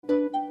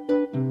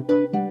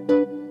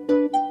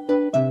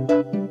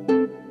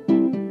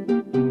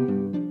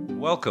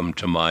Welcome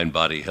to Mind,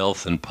 Body,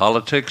 Health, and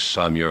Politics.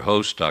 I'm your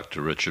host,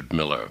 Dr. Richard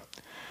Miller.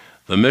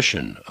 The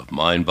mission of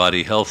Mind,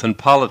 Body, Health, and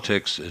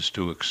Politics is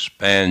to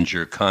expand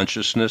your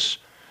consciousness,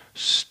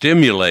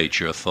 stimulate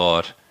your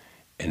thought,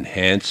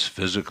 enhance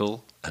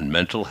physical and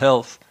mental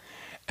health,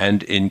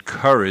 and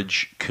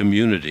encourage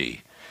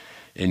community.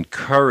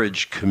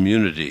 Encourage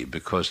community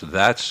because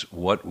that's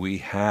what we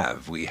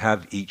have. We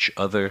have each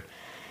other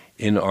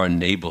in our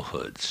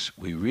neighborhoods.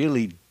 We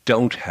really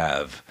don't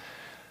have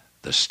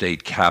the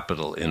state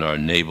capitol in our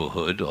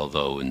neighborhood,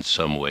 although in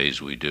some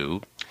ways we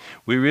do.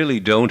 We really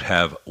don't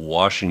have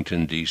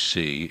Washington,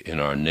 D.C.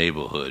 in our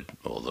neighborhood,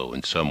 although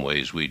in some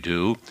ways we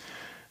do.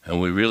 And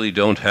we really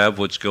don't have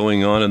what's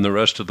going on in the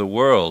rest of the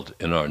world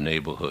in our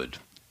neighborhood,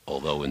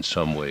 although in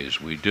some ways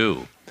we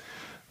do.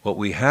 What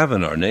we have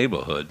in our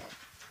neighborhood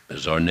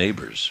is our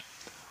neighbors,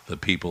 the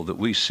people that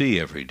we see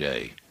every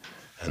day,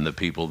 and the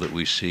people that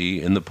we see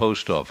in the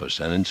post office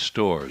and in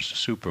stores,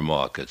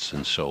 supermarkets,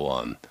 and so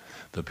on.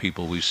 The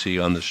people we see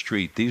on the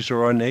street, these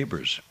are our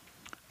neighbors.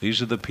 These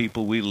are the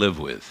people we live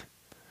with.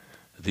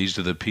 These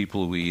are the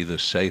people we either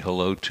say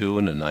hello to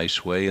in a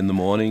nice way in the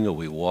morning or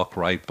we walk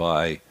right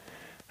by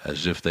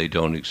as if they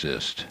don't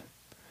exist.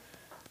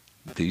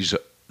 This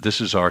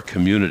is our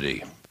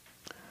community.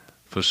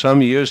 For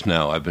some years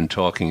now, I've been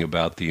talking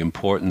about the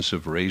importance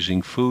of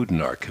raising food in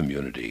our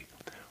community.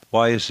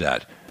 Why is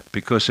that?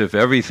 Because if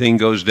everything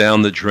goes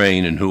down the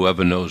drain, and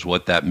whoever knows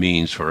what that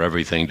means for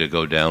everything to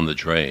go down the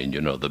drain,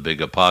 the big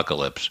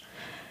apocalypse,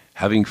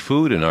 having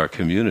food in our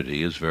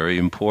community is very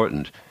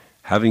important.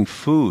 Having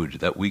food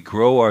that we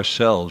grow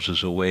ourselves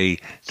is a way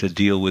to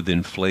deal with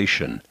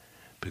inflation,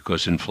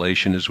 because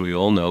inflation, as we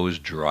all know, is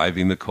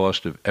driving the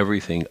cost of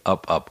everything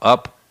up, up,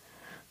 up.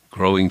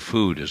 Growing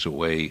food is a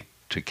way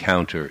to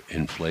counter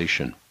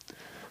inflation.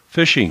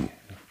 Fishing,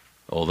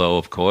 although,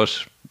 of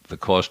course, the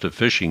cost of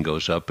fishing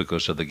goes up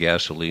because of the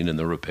gasoline and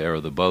the repair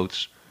of the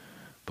boats.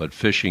 But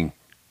fishing,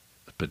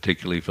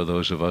 particularly for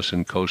those of us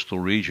in coastal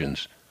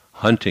regions,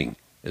 hunting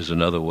is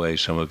another way.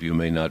 Some of you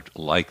may not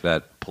like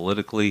that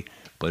politically,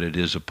 but it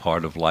is a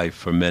part of life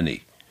for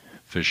many.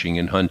 Fishing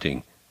and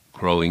hunting,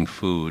 growing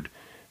food,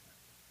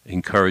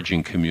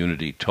 encouraging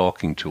community,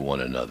 talking to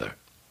one another.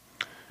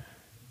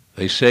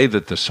 They say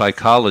that the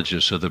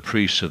psychologists are the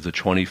priests of the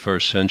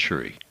 21st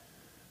century,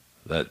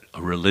 that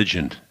a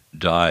religion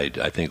died.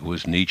 I think it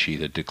was Nietzsche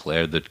that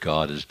declared that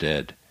God is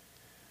dead.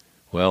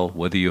 Well,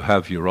 whether you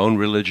have your own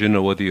religion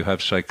or whether you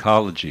have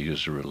psychology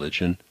as a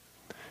religion,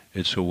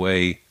 it's a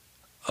way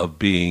of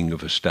being,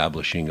 of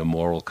establishing a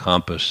moral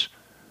compass,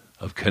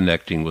 of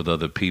connecting with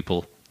other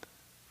people.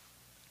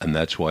 And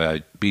that's why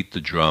I beat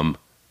the drum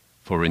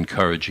for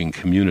encouraging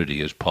community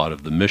as part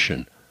of the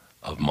mission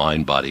of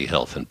Mind, Body,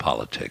 Health, and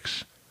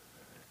Politics.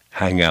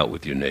 Hang out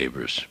with your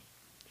neighbors.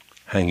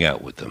 Hang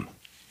out with them.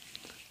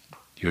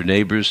 Your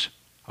neighbors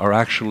are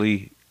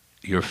actually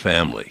your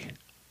family.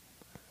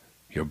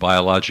 Your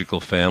biological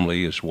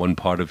family is one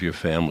part of your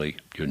family.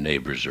 Your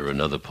neighbors are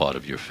another part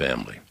of your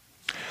family.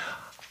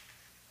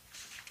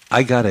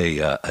 I got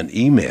an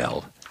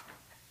email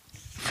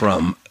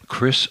from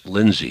Chris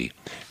Lindsay.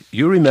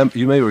 You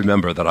may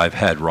remember that I've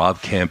had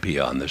Rob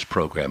Kampia on this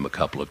program a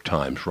couple of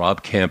times.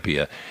 Rob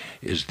Kampia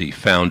is the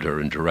founder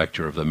and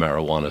director of the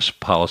Marijuana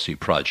Policy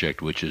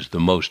Project, which is the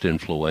most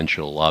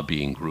influential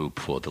lobbying group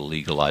for the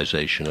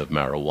legalization of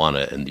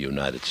marijuana in the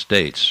United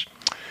States.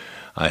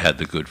 I had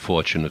the good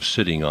fortune of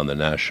sitting on the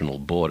National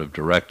Board of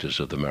Directors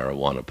of the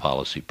Marijuana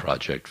Policy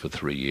Project for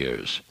 3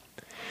 years.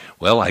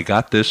 Well, I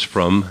got this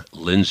from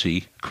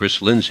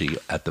Chris Lindsay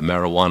at the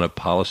Marijuana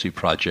Policy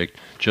Project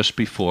just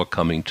before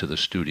coming to the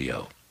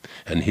studio.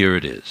 And here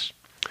it is.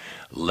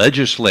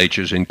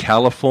 Legislatures in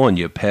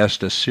California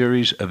passed a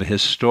series of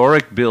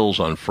historic bills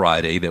on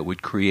Friday that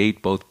would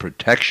create both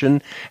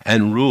protection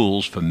and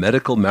rules for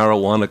medical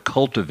marijuana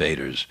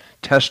cultivators,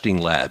 testing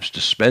labs,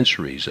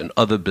 dispensaries, and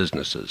other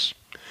businesses.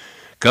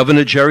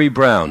 Governor Jerry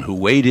Brown, who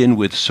weighed in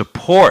with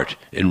support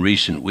in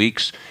recent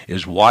weeks,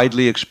 is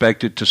widely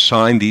expected to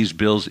sign these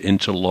bills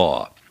into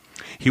law.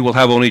 He will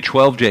have only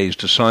 12 days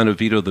to sign or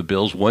veto the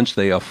bills once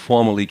they are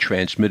formally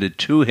transmitted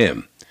to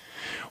him.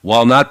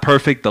 While not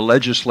perfect, the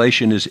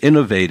legislation is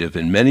innovative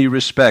in many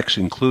respects,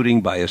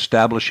 including by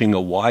establishing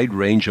a wide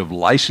range of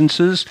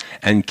licenses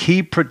and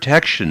key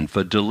protection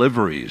for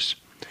deliveries.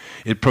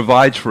 It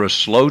provides for a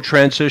slow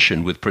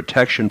transition with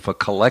protection for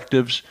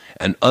collectives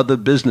and other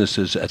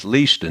businesses at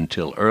least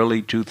until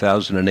early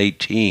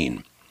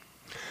 2018.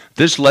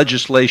 This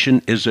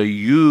legislation is a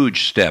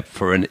huge step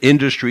for an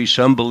industry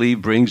some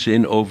believe brings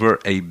in over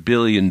 $1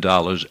 billion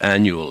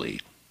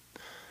annually.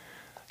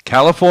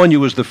 California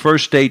was the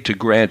first state to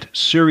grant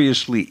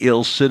seriously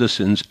ill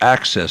citizens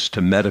access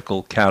to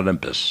medical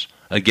cannabis.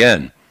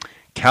 Again,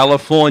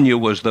 California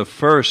was the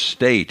first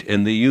state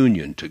in the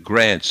Union to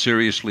grant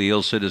seriously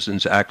ill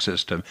citizens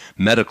access to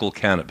medical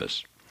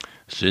cannabis.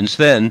 Since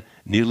then,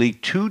 nearly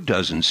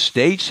 24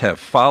 states have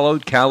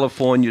followed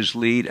California's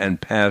lead and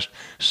passed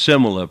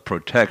similar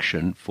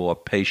protection for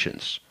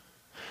patients.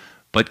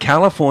 But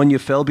California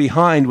fell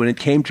behind when it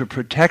came to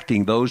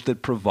protecting those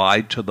that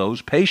provide to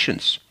those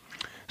patients.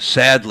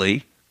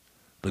 Sadly,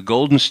 The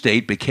Golden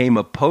State became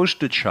a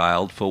poster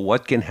child for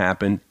what can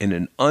happen in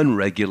an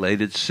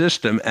unregulated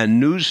system, and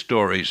news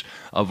stories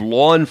of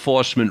law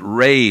enforcement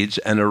raids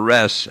and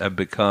arrests have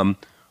become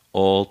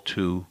all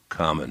too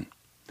common.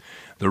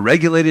 The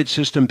regulated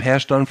system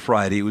passed on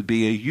Friday would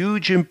be a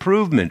huge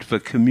improvement for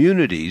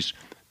communities,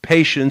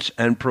 patients,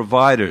 and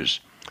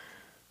providers.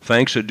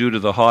 Thanks are due to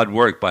the hard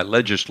work by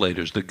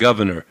legislators, the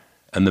governor,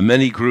 and the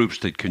many groups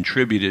that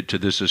contributed to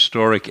this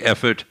historic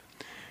effort.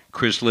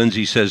 Chris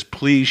Lindsay says,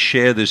 please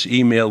share this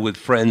email with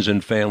friends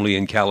and family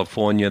in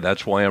California.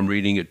 That's why I'm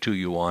reading it to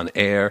you on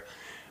air.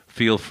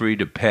 Feel free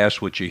to pass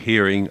what you're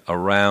hearing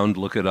around.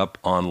 Look it up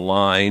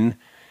online.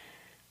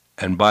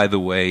 And by the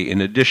way,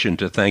 in addition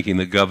to thanking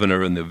the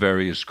governor and the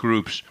various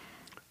groups,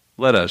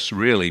 let us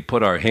really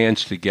put our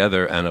hands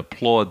together and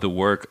applaud the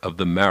work of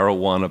the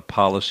Marijuana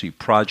Policy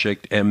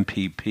Project,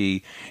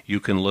 MPP. You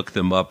can look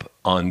them up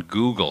on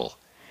Google.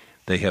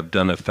 They have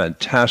done a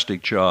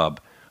fantastic job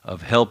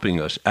of helping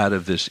us out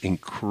of this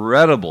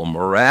incredible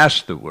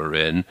morass that we're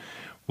in,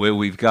 where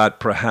we've got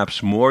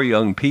perhaps more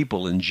young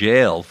people in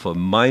jail for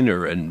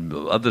minor and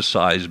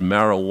other-sized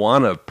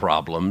marijuana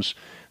problems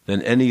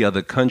than any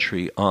other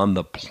country on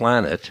the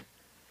planet.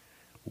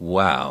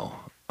 Wow.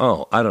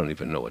 Oh, I don't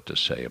even know what to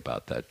say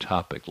about that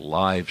topic.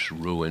 Lives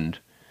ruined,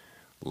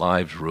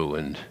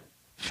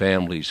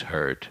 families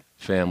hurt,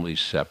 families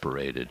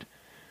separated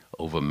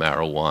over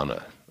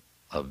marijuana,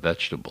 a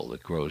vegetable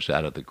that grows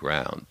out of the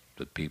ground.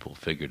 That people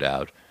figured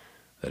out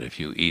that if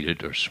you eat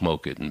it or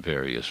smoke it in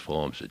various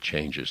forms, it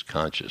changes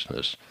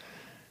consciousness.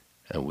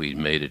 And we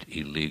made it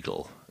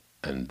illegal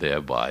and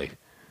thereby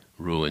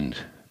ruined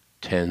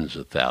tens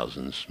of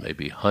thousands,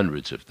 maybe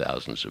hundreds of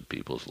thousands of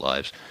people's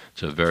lives.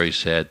 It's a very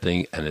sad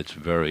thing, and it's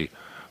very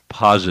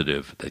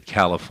positive that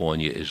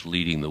California is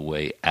leading the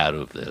way out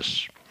of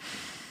this.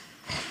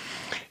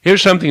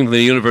 Here's something from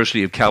the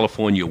University of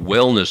California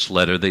Wellness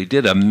Letter. They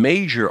did a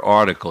major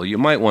article. You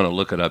might want to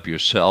look it up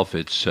yourself.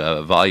 It's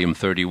Volume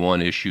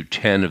 31, Issue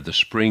 10 of the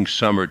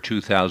Spring-Summer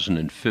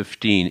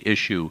 2015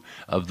 issue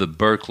of the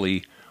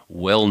Berkeley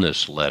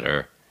Wellness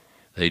Letter.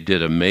 They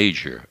did a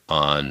major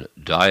on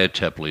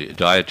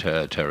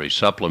dietary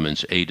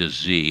supplements A to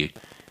Z,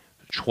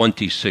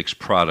 26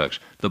 products.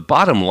 The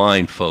bottom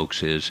line,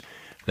 folks, is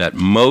that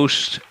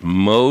most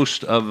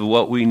of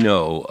what we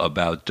know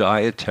about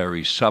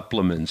dietary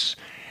supplements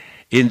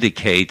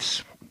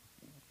indicates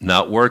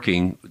not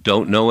working,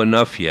 don't know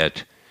enough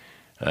yet.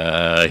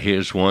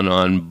 Here's one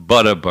on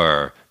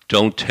Butterbur,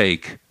 don't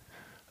take.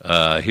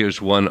 Here's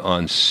one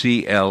on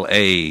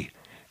CLA,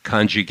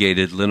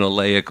 conjugated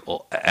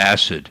linoleic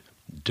acid,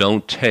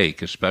 don't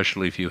take,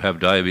 especially if you have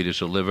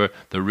diabetes or liver.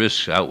 The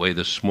risks outweigh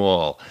the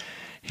small.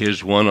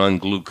 Here's one on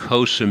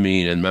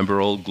glucosamine, and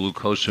remember old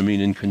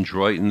glucosamine and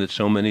chondroitin that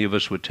so many of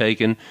us were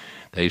taking?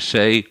 They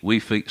say we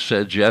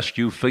suggest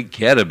you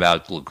forget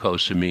about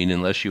glucosamine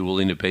unless you're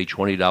willing to pay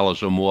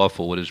 $20 or more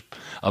for what is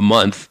a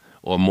month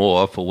or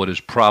more for what is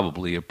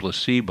probably a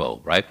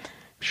placebo, right?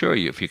 Sure,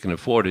 if you can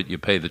afford it, you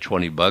pay the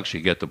 $20, you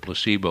get the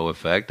placebo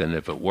effect, and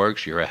if it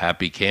works, you're a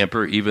happy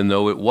camper, even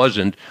though it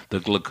wasn't the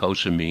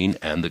glucosamine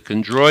and the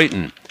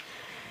chondroitin.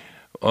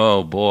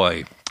 Oh,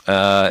 boy.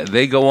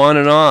 They go on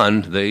and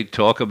on. They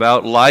talk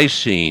about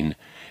lysine.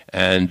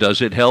 And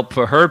does it help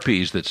for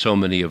herpes that so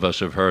many of us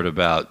have heard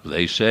about?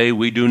 They say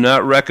we do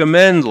not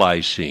recommend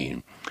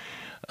lysine.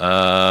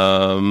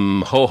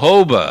 Jojoba,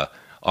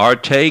 our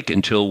take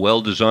until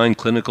well-designed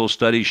clinical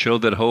studies show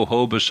that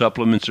jojoba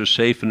supplements are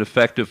safe and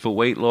effective for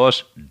weight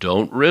loss.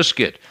 Don't risk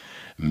it.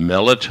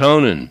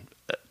 Melatonin,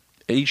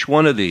 each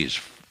one of these,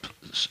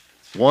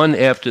 one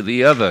after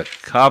the other.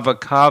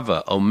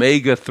 Kava,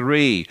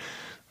 omega-3,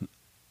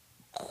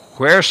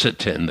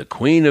 quercetin, the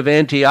queen of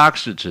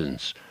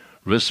antioxidants.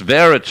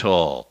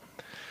 Resveratrol.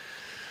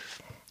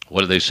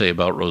 What do they say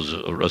about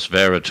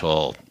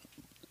resveratrol?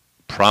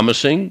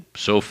 Promising,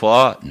 so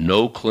far,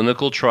 no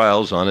clinical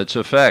trials on its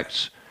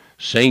effects.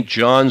 St.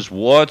 John's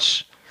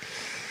warts.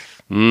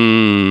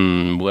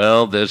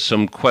 Well, there's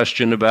some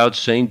question about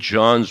St.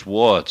 John's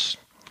warts.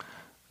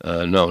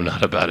 No,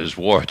 not about his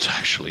warts,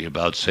 actually,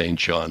 about St.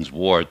 John's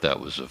wort. That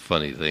was a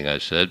funny thing I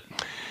said.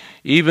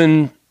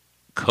 Even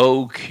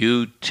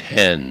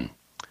CoQ10.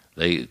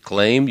 They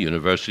claim,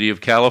 University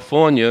of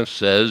California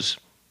says,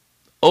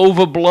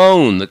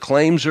 overblown. The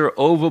claims are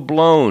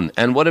overblown.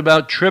 And what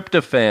about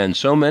tryptophan?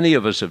 So many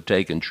of us have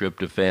taken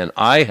tryptophan.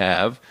 I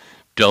have.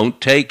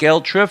 Don't take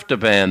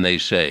L-tryptophan, they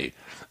say.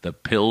 The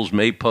pills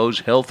may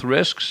pose health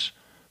risks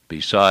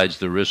besides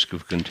the risk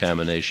of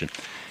contamination.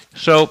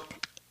 So,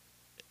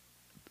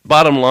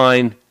 bottom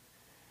line,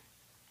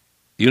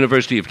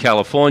 University of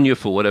California,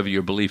 for whatever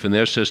your belief in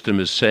their system,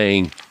 is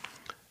saying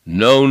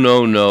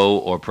no,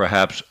 or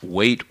perhaps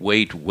wait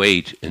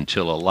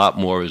until a lot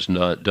more is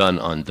not done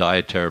on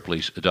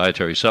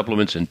dietary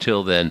supplements.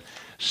 Until then,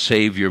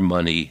 save your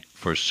money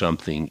for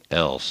something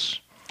else.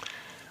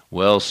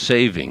 Well,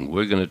 saving.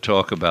 We're going to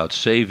talk about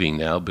saving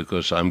now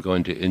because I'm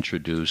going to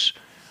introduce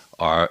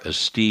our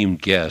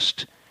esteemed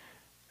guest,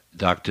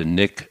 Dr.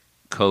 Nick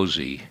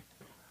Cozy.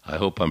 I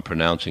hope I'm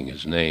pronouncing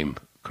his name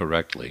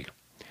correctly.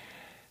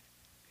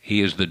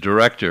 He is the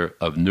director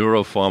of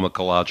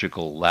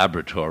Neuropharmacological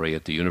Laboratory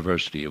at the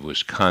University of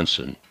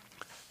Wisconsin.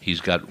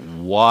 He's got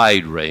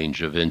wide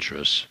range of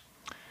interests.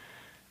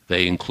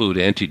 They include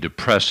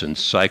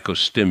antidepressants,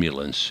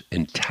 psychostimulants,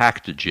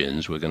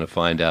 entactogens, we're going to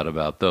find out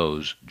about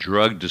those,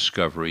 drug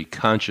discovery,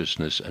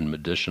 consciousness, and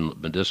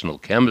medicinal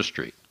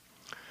chemistry.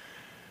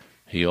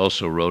 He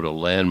also wrote a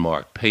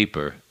landmark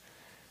paper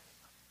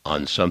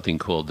on something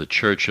called the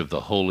Church of the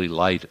Holy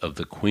Light of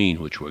the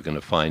Queen, which we're going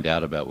to find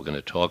out about. We're going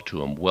to talk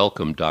to him.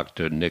 Welcome,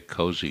 Dr. Nick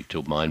Cozzi,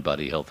 to Mind,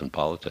 Body, Health, and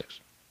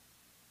Politics.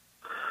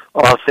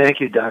 Well,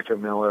 thank you, Dr.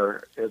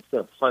 Miller. It's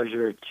a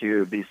pleasure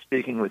to be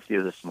speaking with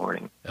you this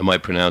morning. Am I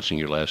pronouncing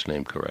your last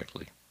name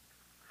correctly?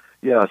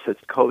 Yes, it's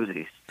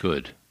Cozzi.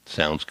 Good.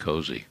 Sounds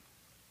cozy.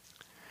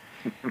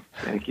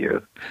 Thank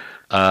you.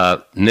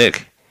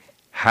 Nick,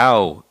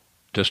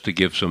 just to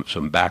give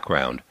some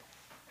background,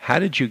 how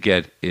did you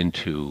get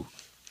into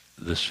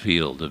this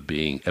field of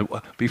being,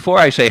 before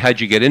I say how'd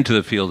you get into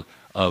the field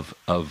of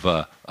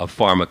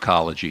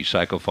pharmacology,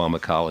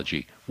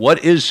 psychopharmacology,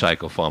 what is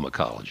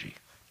psychopharmacology?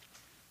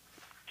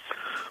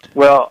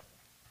 Well,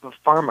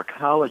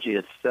 pharmacology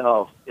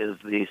itself is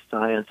the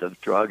science of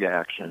drug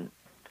action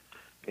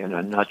in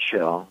a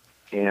nutshell.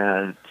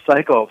 And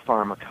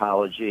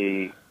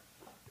psychopharmacology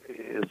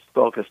is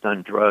focused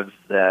on drugs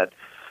that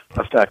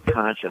affect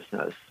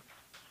consciousness.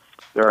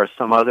 There are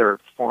some other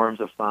forms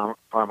of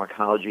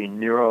pharmacology.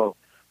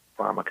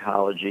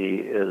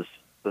 Neuropharmacology is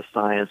the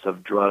science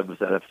of drugs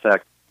that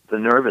affect the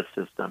nervous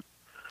system.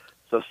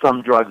 So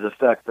some drugs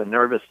affect the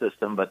nervous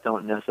system but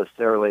don't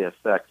necessarily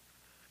affect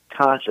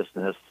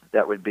consciousness.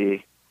 That would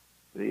be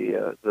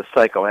the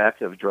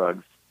psychoactive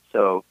drugs.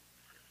 So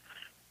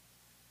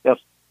that's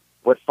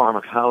what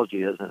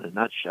pharmacology is in a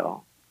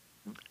nutshell.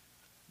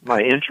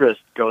 My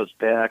interest goes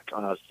back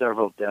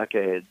several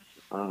decades.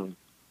 As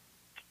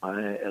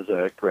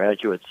a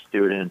graduate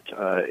student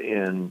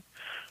in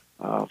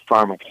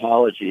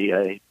pharmacology,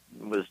 I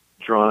was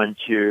drawn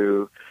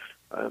to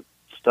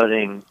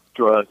studying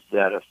drugs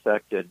that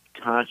affected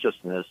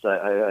consciousness.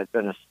 I've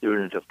been a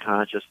student of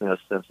consciousness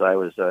since I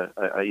was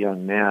a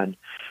young man,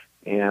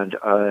 and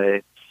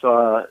I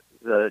saw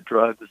the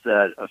drugs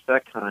that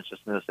affect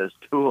consciousness as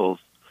tools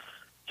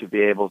to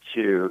be able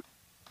to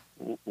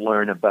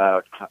learn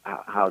about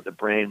how the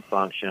brain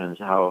functions,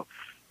 how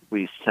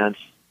we sense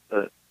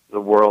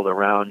the world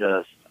around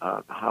us,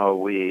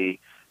 how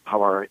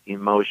our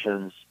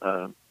emotions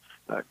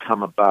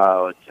come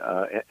about,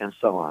 and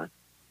so on.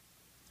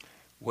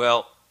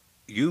 Well,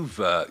 you've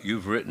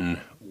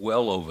written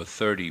well over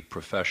 30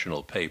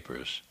 professional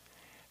papers,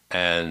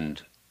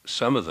 and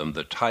some of them,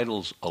 the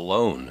titles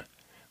alone,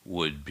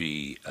 would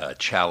be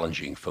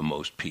challenging for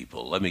most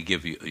people. Let me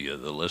give you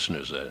the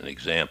listeners an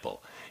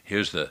example.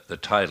 Here's the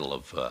title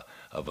of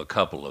a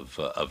couple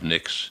of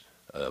Nick's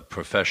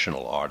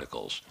professional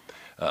articles.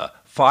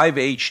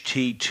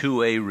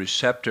 5-HT2A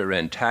receptor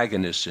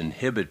antagonists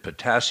inhibit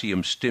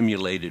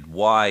potassium-stimulated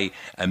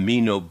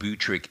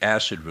Y-aminobutyric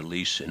acid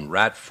release in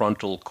rat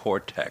frontal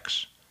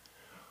cortex.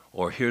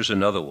 Or here's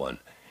another one.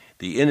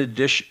 The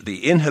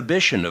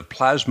inhibition of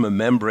plasma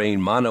membrane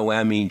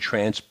monoamine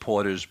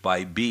transporters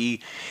by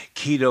B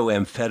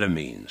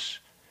ketoamphetamines.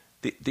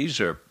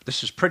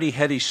 This is pretty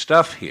heady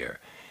stuff here,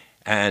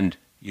 and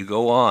you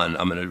go on.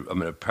 I'm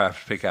gonna perhaps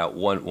pick out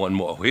one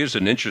more. Here's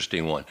an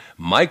interesting one: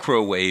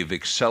 microwave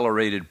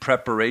accelerated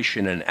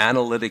preparation and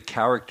analytic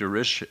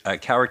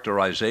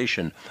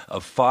characterization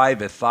of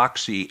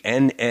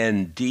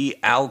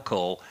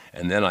 5-ethoxy-NN-D-alkyl.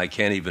 And then I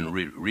can't even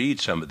read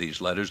some of these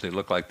letters. They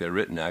look like they're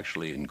written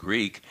actually in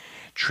Greek.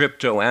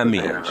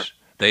 Tryptoamines.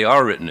 They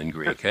are written in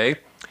Greek, eh?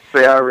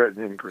 They are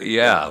written in Greek.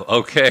 Yeah.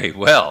 Okay.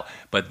 Well,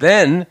 but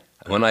then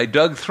when I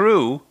dug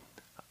through,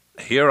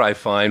 here I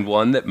find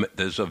one that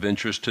is of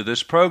interest to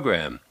this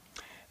program.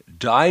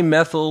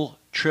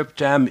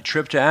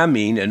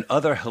 Dimethyltryptamine and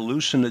other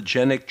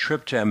hallucinogenic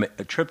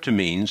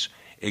tryptamines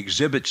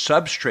exhibit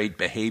substrate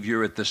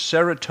behavior at the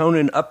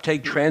serotonin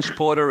uptake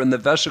transporter and the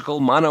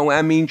vesicle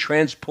monoamine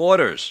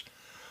transporters.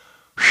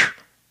 Whew,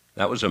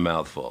 that was a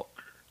mouthful.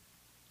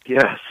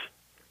 Yes.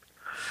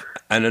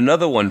 And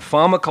another one,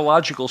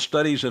 pharmacological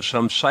studies of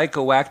some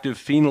psychoactive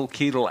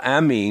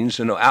phenylethylamines,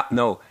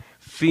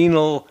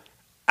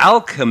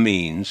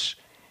 phenylalkylamines,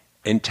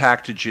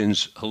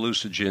 entactogens,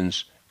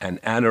 hallucinogens,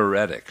 and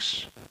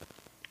anoretics.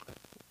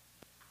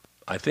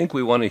 I think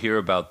we want to hear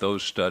about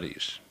those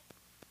studies.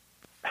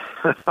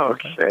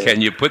 Okay. Can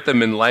you put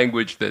them in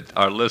language that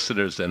our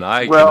listeners and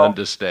I can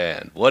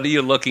understand? What are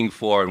you looking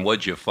for, and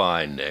what'd you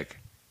find, Nick?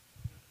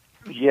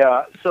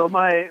 Yeah, so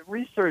my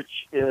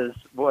research is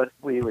what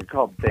we would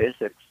call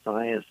basic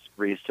science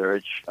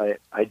research.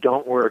 I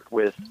don't work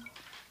with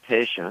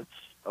patients,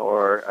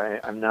 or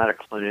I'm not a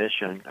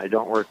clinician. I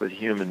don't work with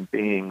human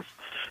beings.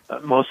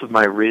 Most of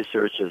my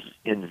research is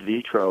in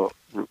vitro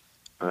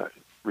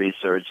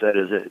research. That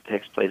is, it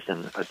takes place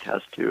in a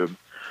test tube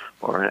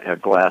or a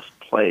glass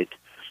plate.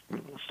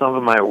 Some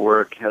of my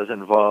work has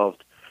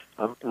involved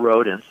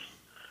rodents.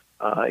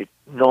 I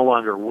no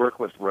longer work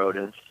with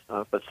rodents,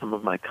 but some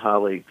of my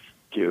colleagues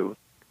do.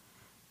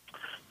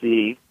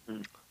 The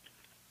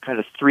kind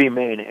of three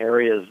main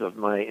areas of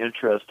my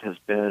interest has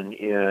been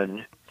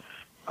in,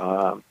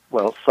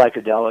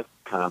 psychedelic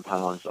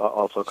compounds,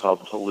 also called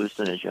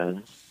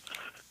hallucinogens,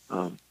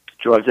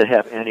 drugs that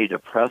have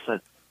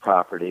antidepressant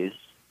properties,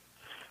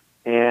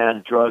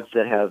 and drugs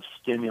that have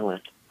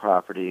stimulant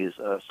properties,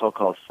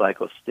 so-called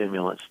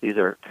psychostimulants. These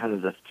are kind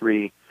of the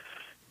three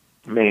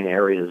main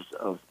areas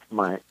of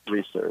my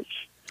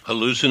research.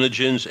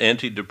 Hallucinogens,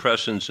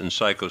 antidepressants, and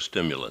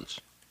psychostimulants.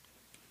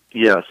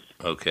 Yes.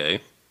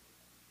 Okay.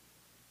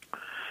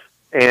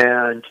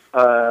 And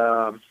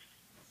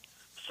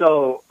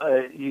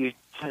you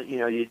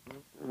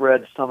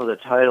read some of the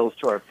titles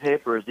to our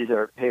papers. These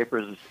are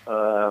papers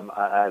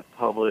I've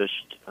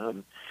published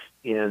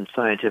in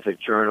scientific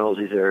journals.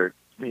 These are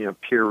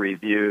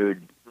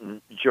peer-reviewed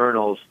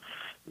journals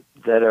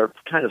that are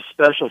kind of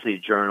specialty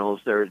journals.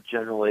 They're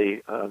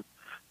generally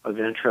of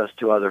interest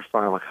to other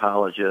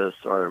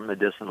pharmacologists or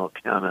medicinal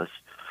chemists.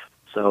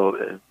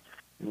 So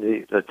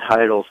the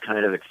titles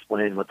kind of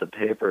explain what the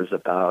paper is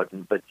about,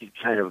 but you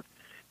kind of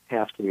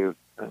have to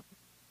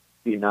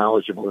be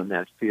knowledgeable in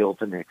that field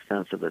to make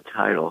sense of the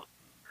title.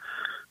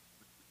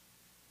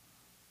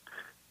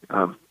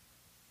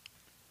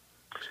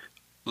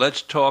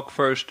 Let's talk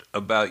first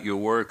about your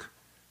work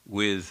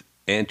with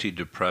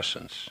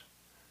antidepressants,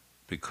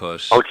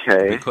 because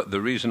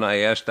the reason I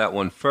asked that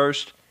one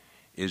first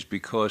is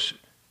because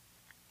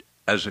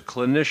as a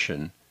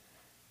clinician,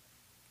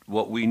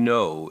 what we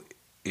know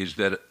is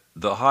that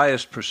the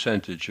highest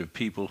percentage of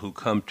people who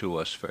come to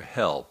us for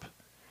help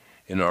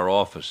in our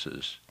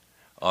offices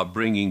are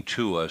bringing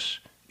to us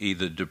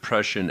either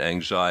depression,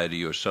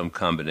 anxiety, or some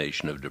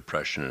combination of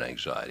depression and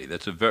anxiety.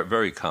 That's a very,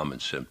 very common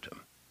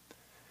symptom.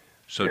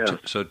 So, yes.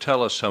 So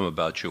tell us some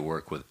about your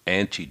work with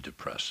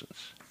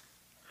antidepressants.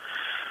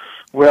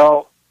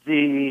 Well,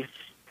 the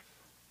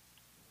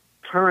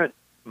current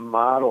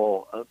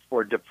model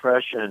for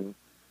depression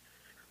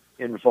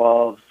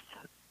involves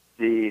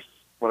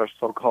what are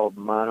so-called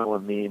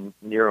monoamine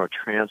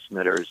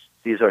neurotransmitters.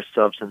 These are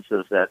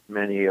substances that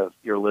many of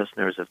your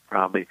listeners have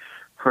probably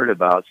heard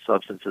about,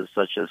 substances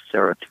such as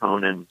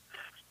serotonin,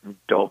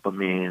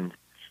 dopamine,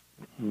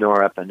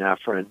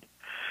 norepinephrine.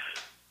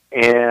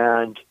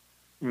 And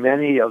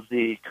many of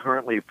the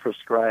currently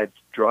prescribed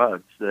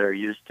drugs that are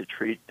used to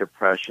treat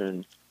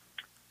depression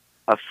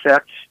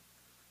affect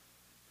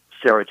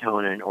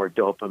serotonin or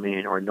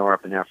dopamine or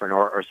norepinephrine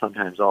or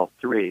sometimes all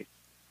three.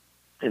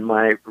 And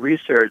my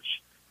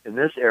research in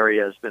this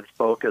area has been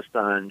focused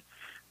on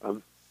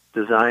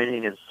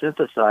designing and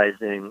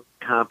synthesizing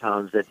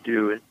compounds that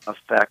do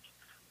affect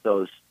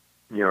those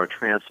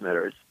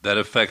neurotransmitters. That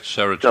affect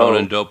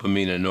serotonin,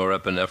 dopamine, and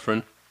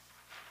norepinephrine?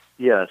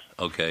 Yes.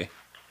 Okay.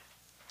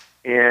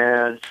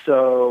 And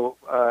so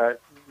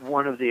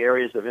one of the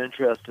areas of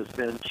interest has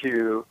been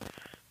to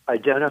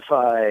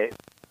identify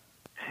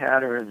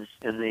patterns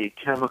in the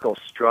chemical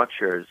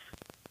structures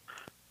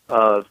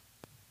of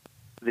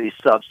these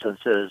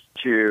substances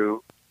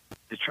to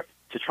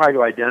try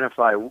to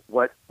identify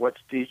what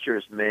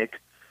features make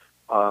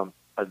a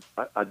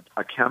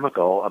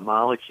chemical, a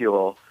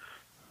molecule,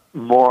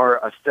 more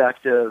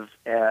effective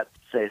at,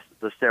 say,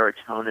 the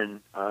serotonin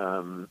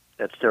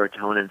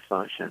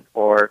function,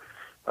 or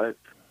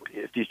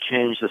if you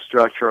change the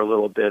structure a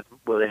little bit,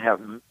 will they have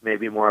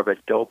maybe more of a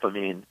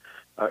dopamine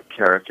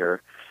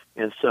character?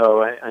 And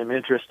so I'm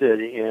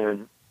interested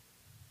in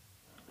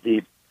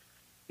the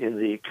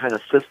kind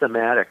of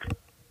systematic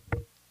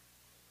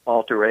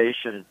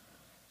alteration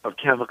of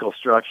chemical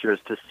structures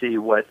to see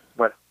what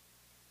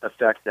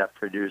effect that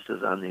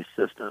produces on these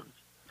systems.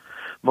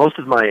 Most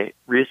of my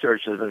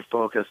research has been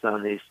focused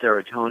on the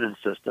serotonin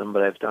system,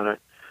 but I've done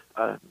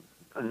a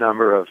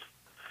number of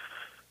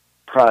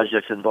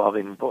projects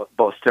involving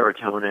both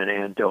serotonin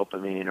and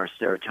dopamine, or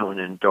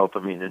serotonin,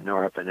 dopamine, and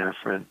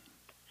norepinephrine.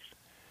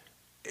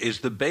 Is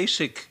the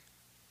basic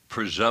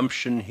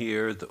presumption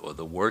here, or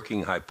the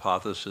working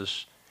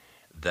hypothesis,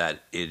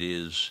 that it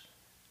is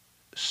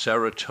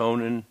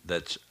serotonin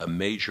that's a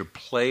major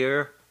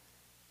player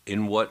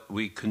in what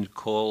we can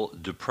call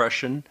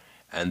depression,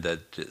 and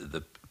that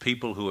the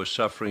people who are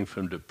suffering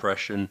from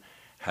depression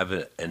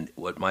have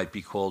what might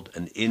be called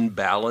an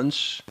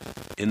imbalance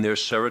in their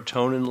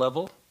serotonin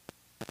level?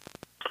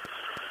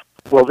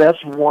 Well,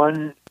 that's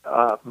one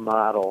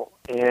model,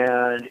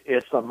 and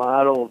it's a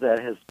model that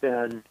has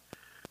been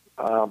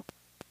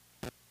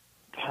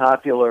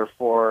popular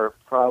for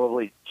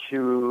probably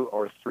 2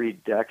 or 3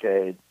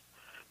 decades.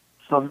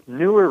 Some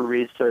newer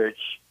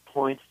research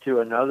points to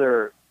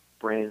another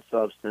brain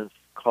substance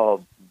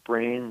called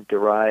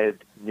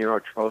brain-derived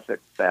neurotrophic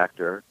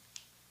factor,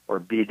 or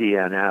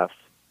BDNF.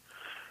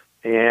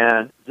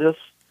 And this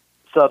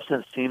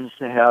substance seems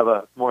to have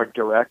a more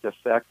direct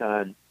effect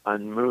on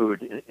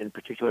mood, in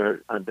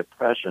particular on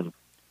depression.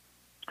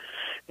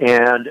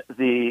 And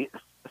the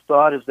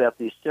thought is that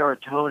the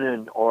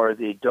serotonin or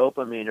the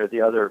dopamine or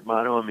the other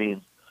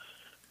monoamines,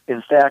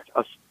 in fact,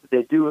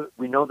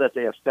 we know that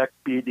they affect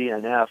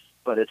BDNF,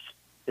 but it's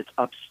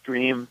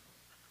upstream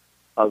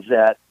of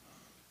that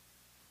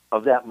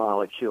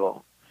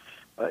molecule.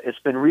 It's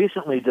been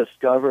recently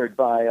discovered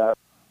by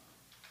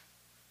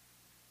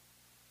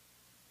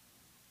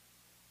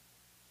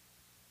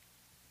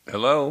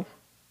Hello?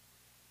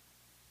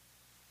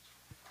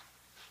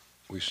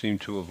 We seem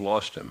to have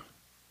lost him.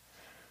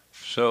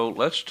 So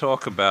let's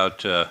talk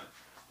about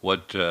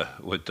what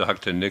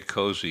Dr. Nick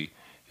Cozy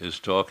is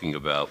talking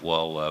about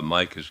while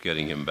Mike is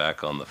getting him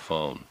back on the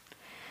phone.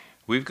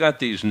 We've got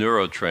these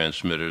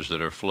neurotransmitters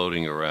that are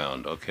floating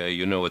around, okay?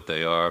 You know what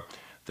they are.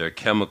 They're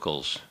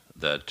chemicals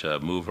that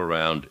move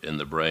around in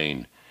the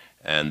brain,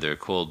 and they're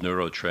called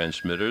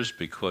neurotransmitters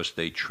because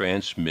they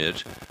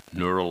transmit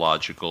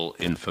neurological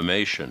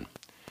information.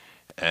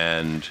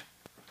 And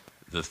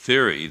the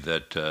theory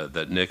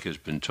that Nick has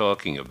been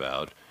talking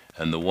about,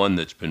 and the one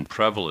that's been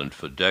prevalent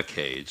for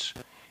decades,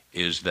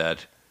 is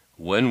that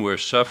when we're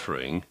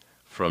suffering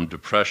from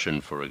depression,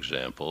 for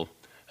example,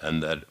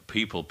 and that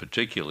people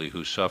particularly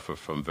who suffer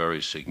from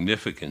very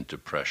significant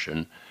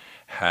depression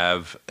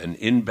have an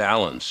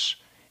imbalance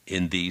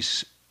in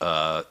these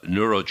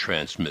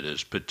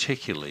neurotransmitters,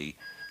 particularly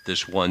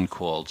this one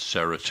called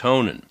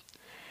serotonin.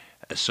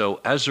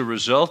 So as a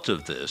result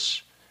of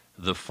this,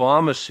 the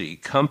pharmacy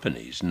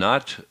companies,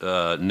 not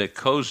Nick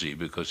Cozy,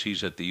 because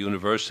he's at the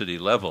university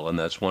level, and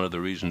that's one of the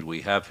reasons we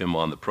have him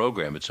on the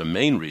program. It's a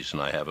main reason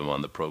I have him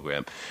on the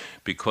program,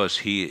 because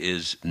he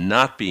is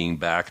not being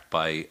backed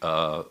by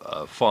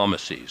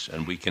pharmacies,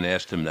 and we can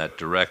ask him that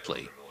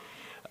directly.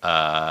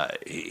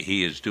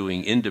 He is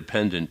doing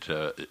independent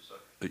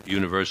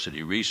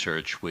university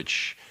research,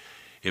 which,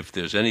 if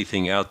there's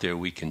anything out there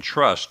we can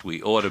trust,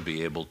 we ought to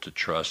be able to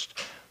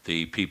trust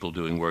the people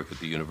doing work at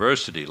the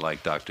university,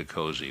 like Dr.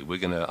 Cozy.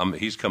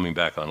 He's coming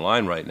back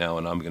online right now,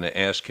 and I'm going to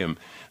ask him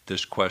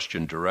this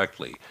question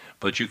directly.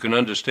 But you can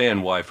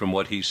understand why, from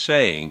what he's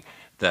saying,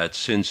 that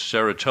since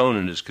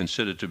serotonin is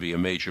considered to be a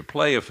major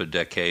player for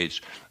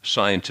decades,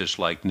 scientists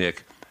like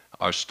Nick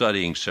are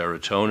studying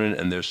serotonin,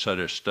 and they're sort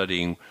of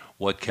studying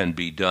what can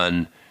be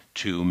done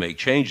to make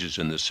changes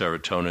in the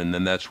serotonin,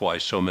 and that's why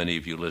so many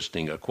of you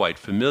listening are quite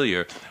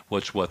familiar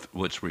what's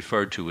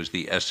referred to as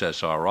the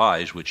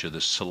SSRIs, which are the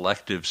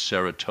selective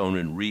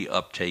serotonin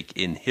reuptake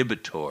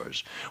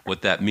inhibitors.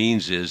 What that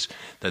means is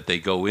that they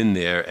go in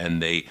there and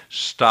they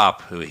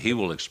stop, he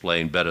will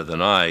explain better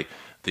than I,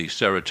 the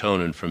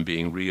serotonin from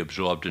being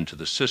reabsorbed into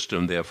the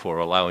system, therefore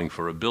allowing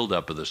for a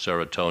buildup of the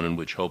serotonin,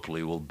 which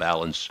hopefully will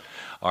balance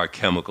our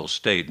chemical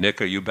state.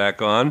 Nick, are you back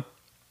on?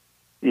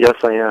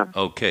 Yes, I am.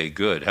 Okay,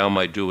 good. How am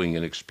I doing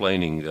in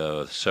explaining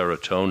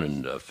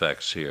serotonin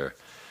effects here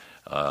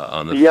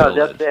on the Yeah, field?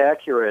 that's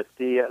accurate.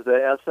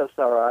 The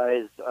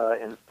SSRIs,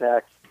 in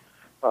fact,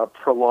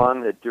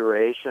 prolong the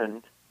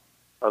duration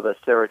of a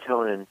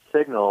serotonin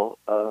signal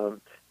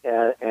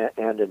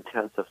and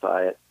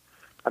intensify it.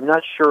 I'm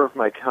not sure if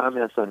my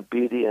comments on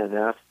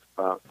BDNF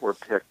were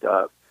picked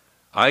up.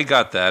 I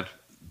got that.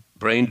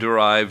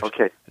 Brain-derived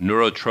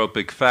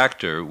neurotropic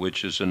factor,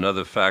 which is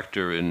another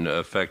factor in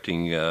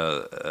affecting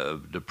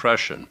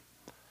depression.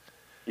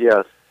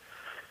 Yes.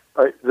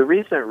 The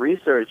recent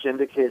research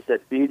indicates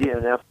that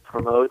BDNF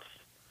promotes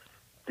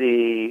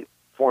the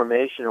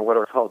formation of what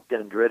are called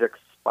dendritic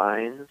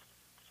spines.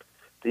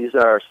 These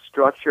are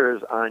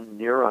structures on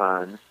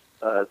neurons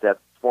that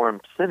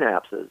form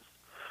synapses,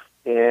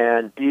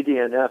 and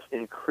BDNF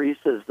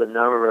increases the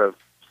number of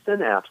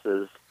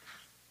synapses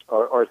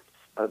or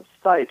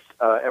sites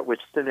at which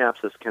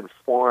synapses can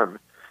form,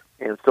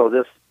 and so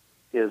this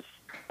is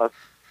a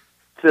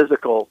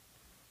physical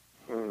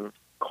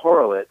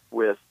correlate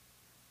with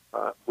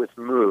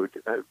mood.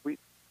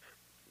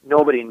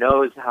 Nobody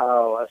knows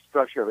how a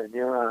structure of a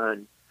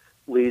neuron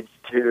leads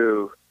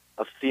to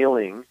a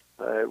feeling.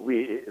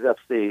 That's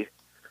the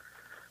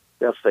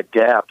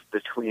gap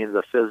between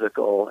the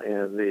physical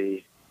and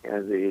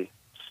the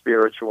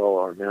spiritual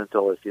or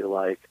mental, if you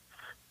like.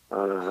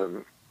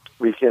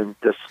 We can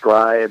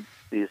describe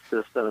these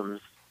systems,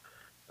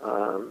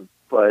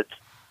 but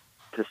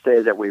to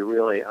say that we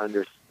really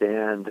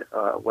understand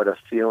what a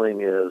feeling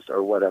is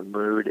or what a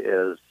mood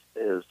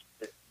is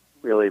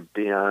really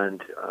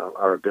beyond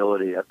our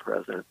ability at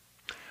present.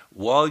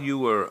 While you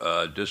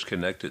were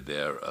disconnected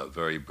there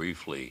very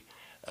briefly,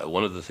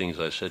 one of the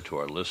things I said to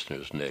our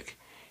listeners, Nick,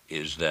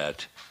 is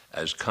that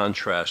as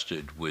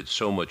contrasted with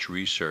so much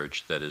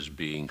research that is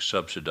being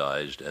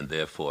subsidized and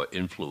therefore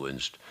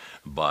influenced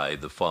by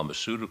the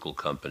pharmaceutical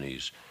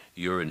companies,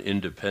 you're an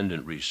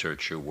independent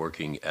researcher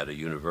working at a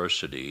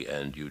university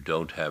and you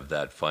don't have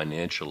that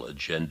financial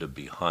agenda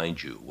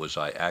behind you. Was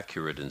I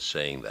accurate in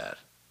saying that?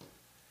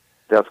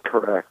 That's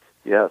correct,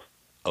 yes.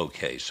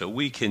 Okay, so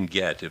we can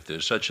get, if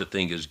there's such a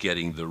thing as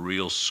getting the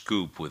real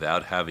scoop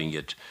without having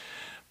it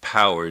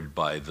powered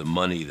by the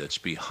money that's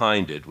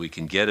behind it, we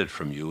can get it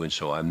from you. And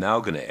so I'm now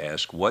going to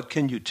ask, what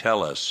can you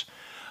tell us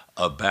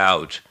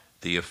about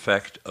the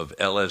effect of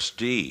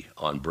LSD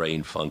on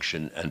brain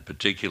function, and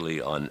particularly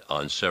on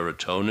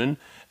serotonin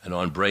and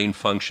on brain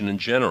function in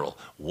general?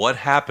 What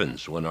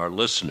happens when our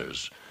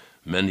listeners,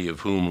 many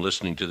of whom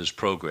listening to this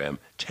program,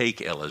 take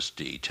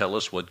LSD? Tell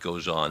us what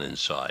goes on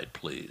inside,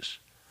 please.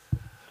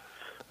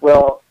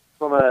 Well,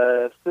 from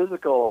a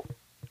physical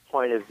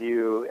point of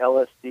view,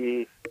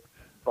 LSD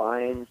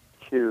binds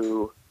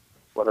to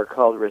what are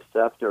called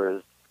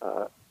receptors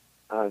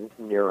on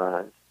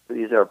neurons.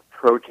 these are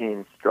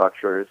protein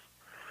structures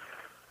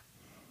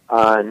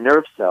on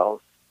nerve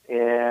cells,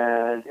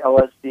 and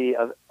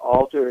LSD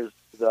alters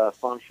the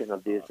function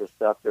of these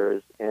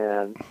receptors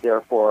and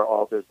therefore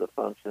alters the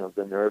function of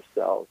the nerve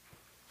cells.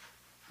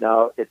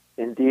 Now, it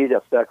indeed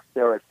affects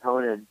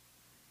serotonin,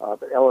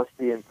 but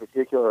LSD in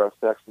particular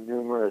affects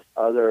numerous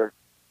other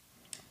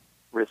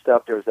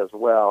receptors as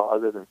well,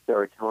 other than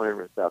serotonin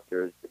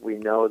receptors. We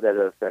know that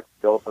it affects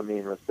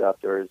dopamine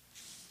receptors,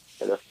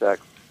 it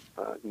affects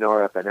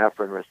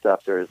norepinephrine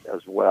receptors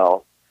as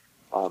well,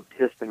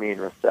 histamine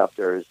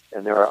receptors,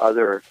 and there are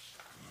other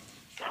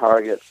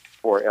targets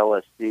for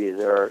LSD.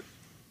 There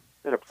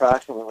are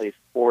approximately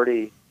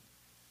 40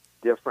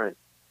 different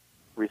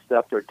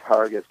receptor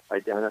targets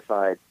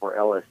identified for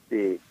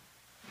LSD.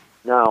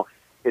 Now,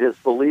 it is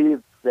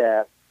believed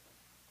that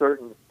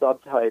certain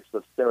subtypes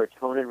of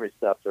serotonin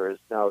receptors,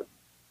 now,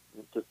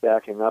 just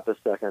backing up a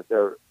second,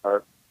 there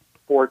are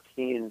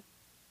 14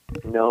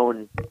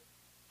 known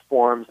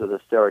forms of the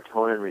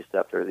serotonin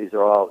receptor. These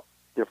are all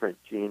different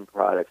gene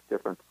products,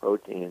 different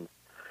proteins.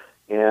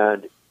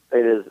 And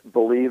it is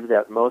believed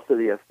that most of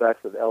the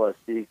effects of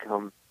LSD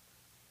come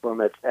from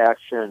its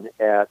action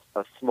at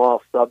a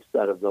small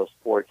subset of those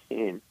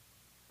 14,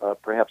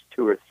 perhaps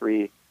 2 or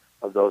 3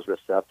 of those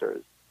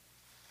receptors.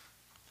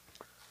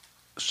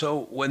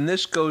 So when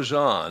this goes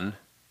on,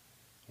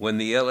 when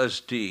the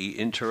LSD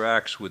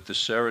interacts with the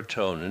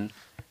serotonin,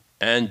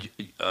 and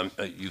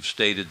you've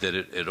stated that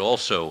it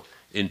also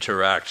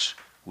interacts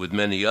with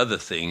many other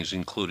things,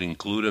 including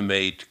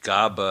glutamate,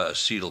 GABA,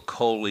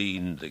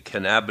 acetylcholine, the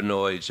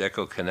cannabinoids,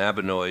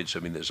 ecocannabinoids. I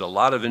mean, there's a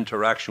lot of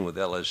interaction with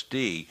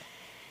LSD.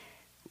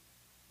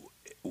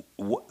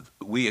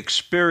 We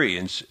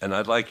experience, and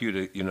I'd like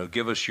you to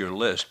give us your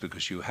list,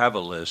 because you have a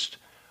list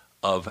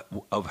of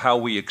how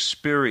we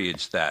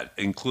experience that,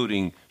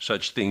 including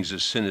such things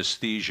as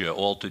synesthesia,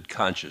 altered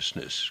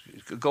consciousness.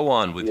 Go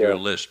on with your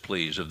list,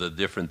 please, of the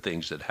different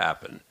things that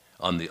happen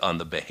on the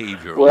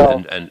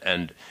behavioral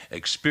and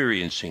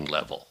experiencing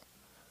level.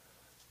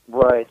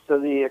 Right. So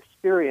the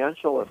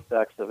experiential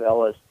effects of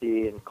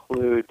LSD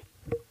include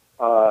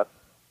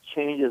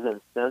changes in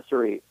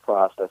sensory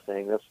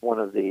processing. That's one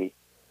of the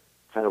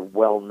kind of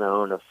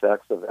well-known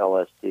effects of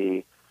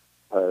LSD.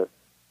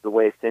 The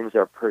way things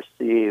are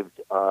perceived,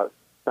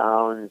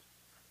 sounds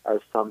are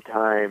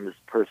sometimes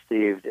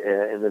perceived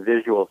in the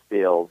visual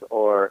field,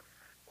 or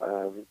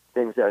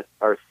things that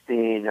are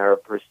seen are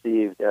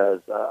perceived as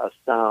a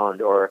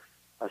sound, or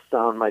a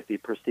sound might be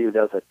perceived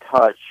as a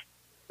touch.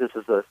 This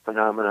is a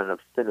phenomenon of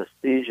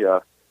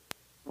synesthesia,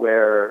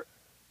 where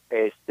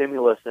a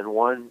stimulus in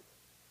one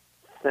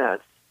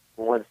sense,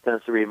 one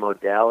sensory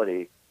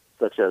modality,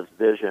 such as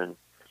vision,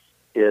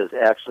 is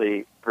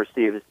actually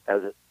perceived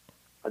as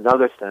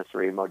another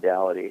sensory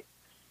modality.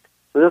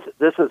 So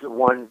this is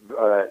one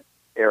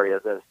area,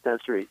 the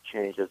sensory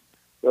changes.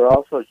 There are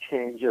also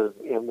changes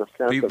in the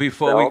sense of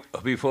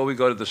self. Before we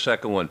go to the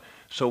second one,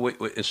 so in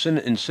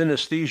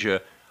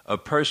synesthesia, a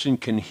person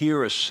can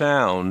hear a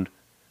sound,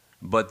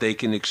 but they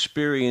can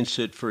experience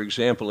it, for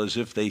example, as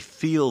if they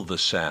feel the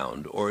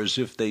sound or as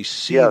if they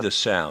see the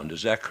sound.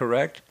 Is that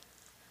correct?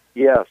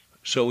 Yes.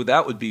 So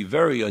that would be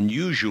very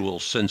unusual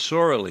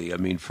sensorially. I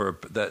mean,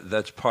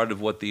 that's part of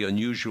what the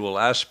unusual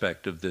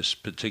aspect of this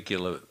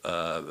particular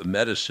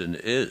medicine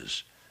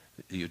is.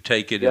 You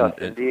take it in...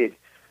 indeed.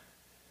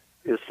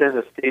 Is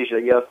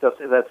synesthesia. Yes,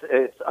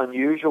 it's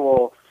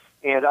unusual.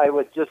 And I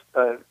would just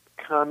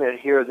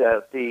comment here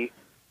that the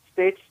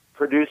states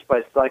produced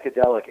by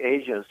psychedelic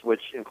agents,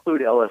 which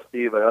include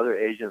LSD but other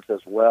agents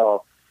as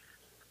well,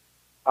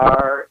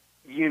 are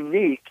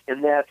unique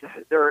in that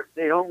there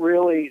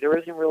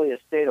isn't really a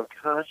state of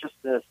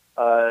consciousness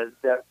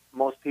that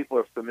most people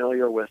are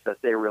familiar with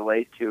that they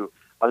relate to,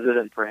 other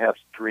than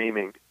perhaps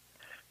dreaming.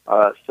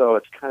 So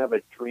it's kind of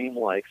a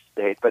dreamlike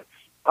state. But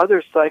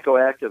other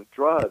psychoactive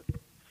drugs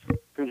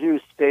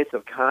produce states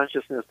of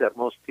consciousness that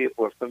most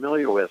people are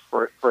familiar with.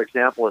 For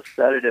example, a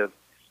sedative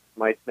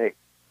might make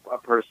a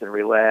person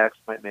relax,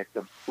 might make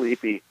them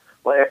sleepy.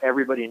 Well,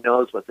 everybody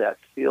knows what that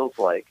feels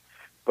like.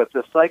 But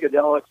the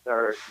psychedelics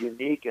are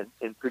unique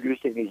in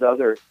producing these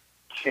other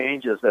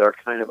changes that are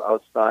kind of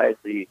outside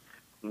the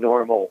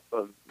normal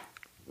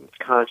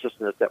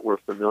consciousness that we're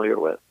familiar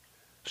with.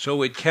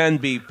 So it can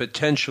be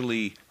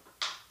potentially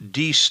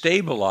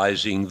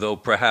destabilizing, though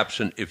perhaps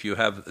if you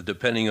have,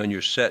 depending on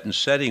your set and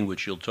setting,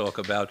 which you'll talk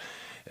about,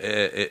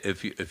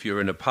 if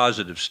you're in a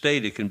positive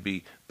state, it can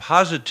be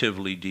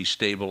positively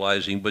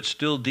destabilizing, but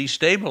still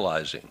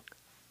destabilizing.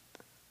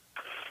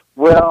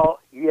 Well,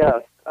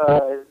 yes.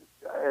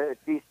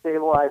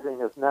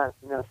 Destabilizing is not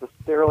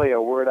necessarily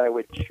a word I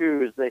would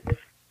choose.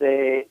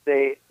 They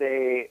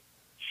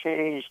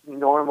change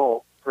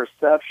normal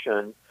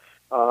perception.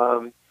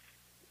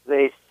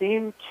 They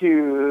seem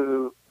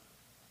to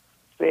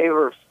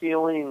favor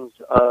feelings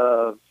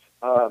of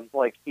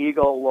like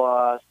ego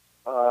loss,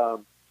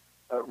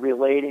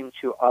 relating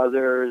to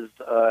others,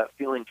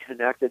 feeling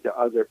connected to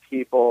other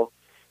people.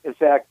 In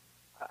fact,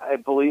 I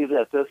believe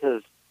that this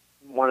is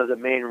one of the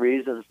main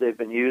reasons they've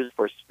been used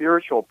for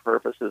spiritual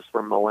purposes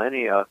for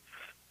millennia,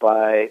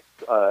 by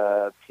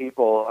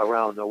people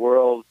around the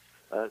world,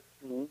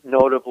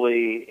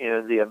 notably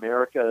in the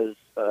Americas,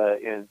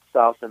 in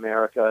South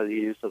America, the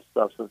use of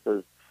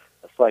substances,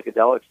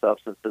 psychedelic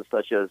substances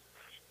such as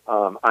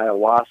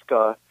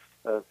ayahuasca,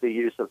 the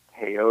use of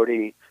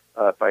peyote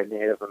by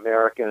Native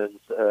Americans,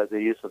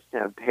 the use of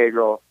San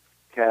Pedro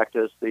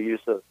cactus, the use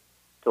of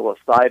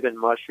psilocybin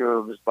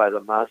mushrooms by the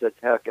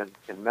Mazatec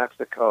in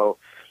Mexico.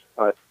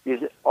 These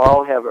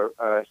all have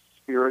a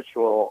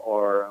spiritual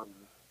or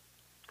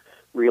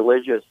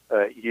religious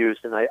use,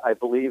 and I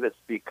believe it's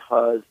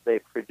because they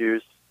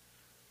produce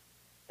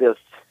this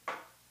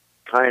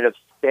kind of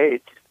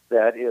state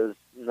that is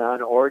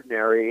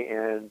non-ordinary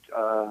and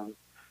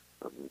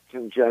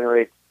can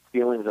generate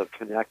feelings of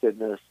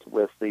connectedness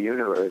with the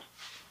universe.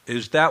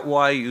 Is that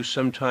why you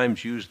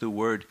sometimes use the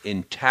word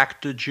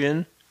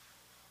entactogen?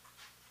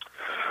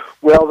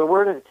 Well, the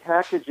word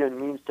entactogen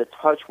means to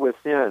touch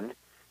within.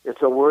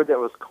 It's a word that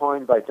was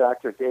coined by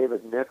Dr.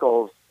 David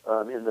Nichols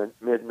in the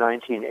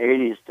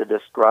mid-1980s to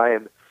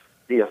describe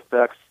the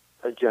effects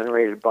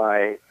generated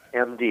by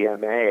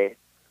MDMA,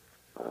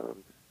 a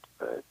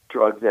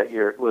drug that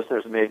your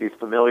listeners may be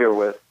familiar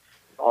with,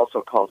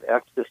 also called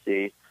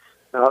ecstasy.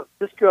 Now,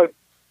 this drug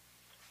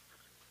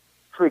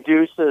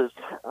produces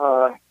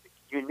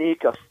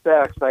unique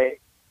effects. I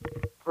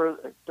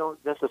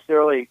don't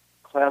necessarily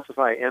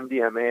classify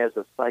MDMA as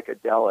a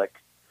psychedelic.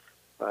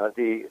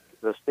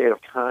 The state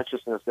of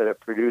consciousness that it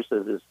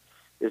produces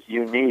is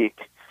unique,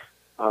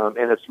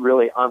 and it's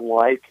really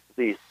unlike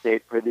the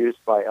state produced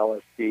by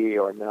LSD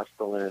or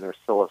mescaline or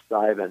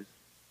psilocybin.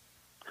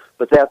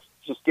 But that's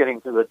just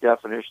getting to the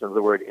definition of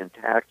the word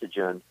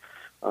entactogen.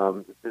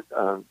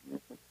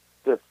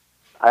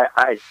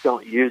 I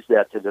don't use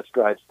that to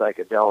describe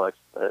psychedelics.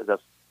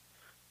 That's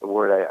the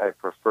word I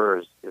prefer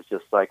is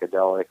just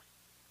psychedelics.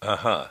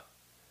 Uh-huh.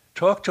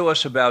 Talk to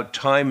us about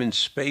time and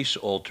space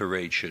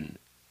alteration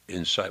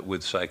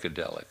with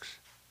psychedelics.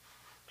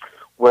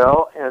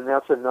 Well, and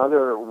that's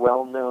another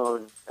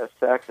well-known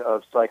effect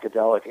of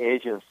psychedelic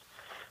agents.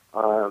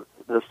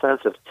 The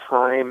sense of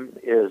time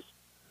is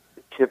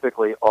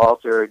typically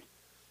altered.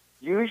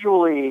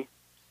 Usually,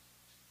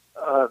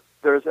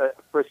 there's a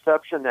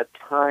perception that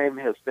time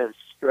has been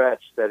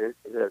stretched, that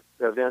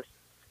events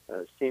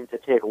seem to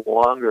take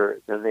longer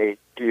than they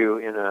do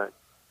in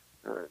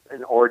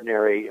an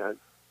ordinary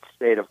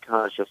state of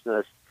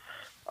consciousness.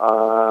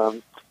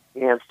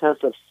 And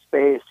sense of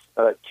space,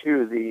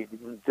 too, the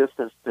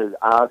distance to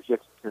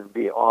objects can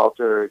be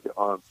altered.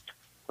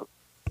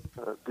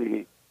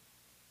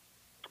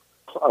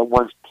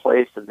 One's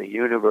place in the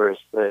universe,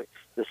 the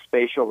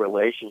spatial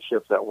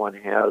relationship that one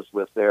has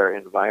with their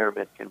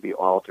environment can be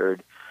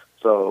altered.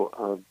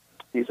 So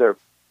these are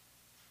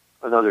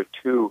another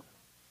two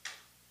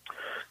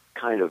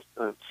kind of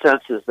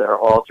senses that are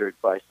altered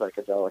by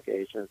psychedelic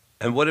agents.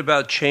 And what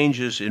about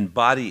changes in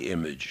body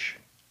image?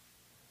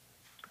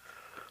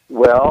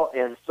 Well,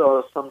 and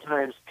so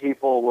sometimes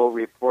people will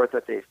report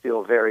that they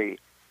feel very,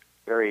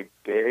 very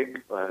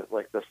big,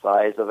 like the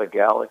size of a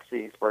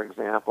galaxy, for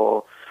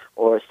example,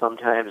 or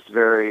sometimes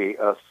very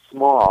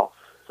small.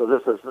 So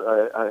this is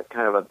a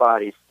kind of a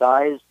body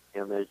size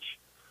image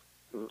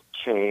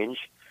change,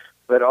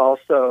 but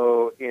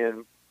also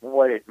in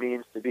what it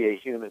means to be a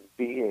human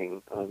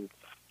being,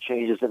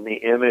 changes in the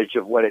image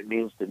of what it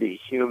means to be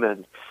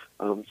human.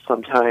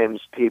 Sometimes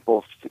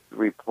people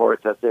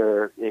report that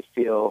they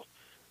feel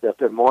that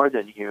they're more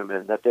than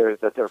human, that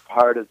they're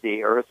part of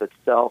the earth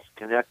itself,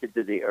 connected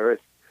to the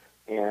earth,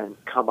 and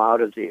come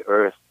out of the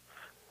earth.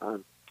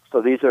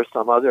 So these are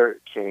some other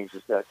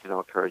changes that can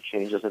occur,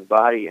 changes in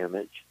body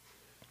image.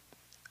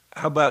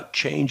 How about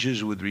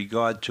changes with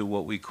regard to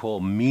what we call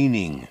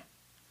meaning?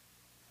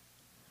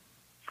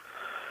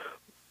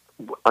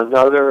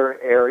 Another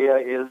area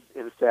is,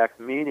 in fact,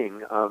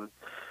 meaning.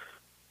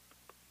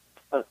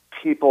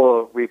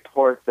 People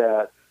report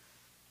that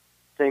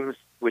things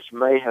which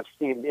may have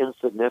seemed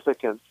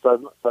insignificant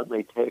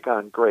suddenly take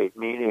on great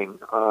meaning.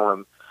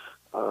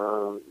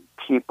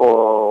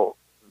 People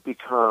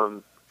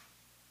become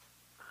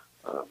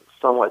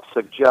somewhat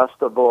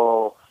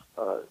suggestible.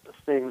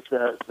 Things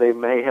that they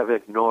may have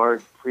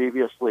ignored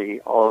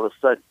previously all of a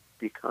sudden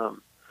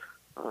become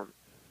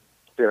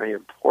very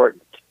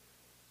important.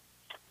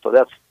 So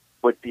that's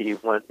would be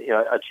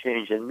a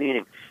change in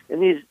meaning.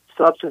 And these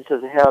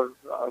substances have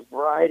a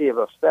variety of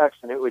effects,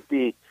 and it would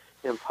be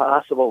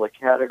impossible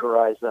to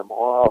categorize them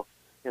all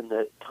in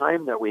the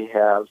time that we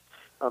have.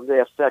 They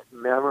affect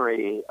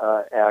memory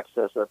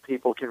access.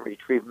 People can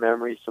retrieve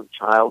memories from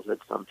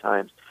childhood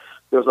sometimes.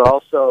 There's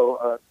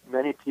also,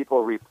 many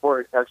people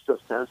report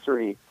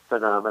extrasensory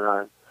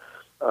phenomenon,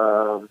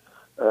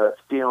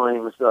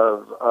 feelings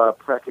of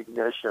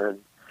precognition,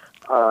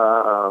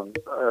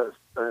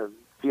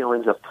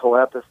 feelings of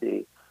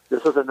telepathy.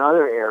 This is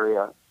another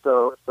area.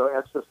 So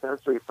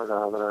extrasensory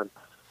phenomenon.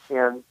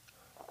 And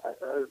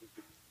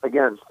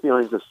again,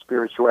 feelings of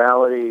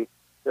spirituality.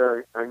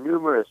 There are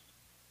numerous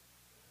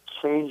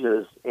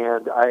changes,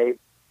 and I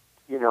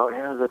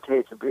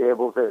hesitate to be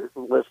able to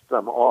list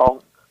them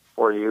all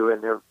for you,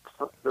 and they're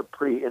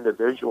pretty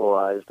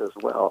individualized as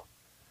well.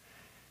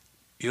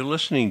 You're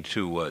listening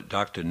to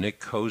Dr. Nick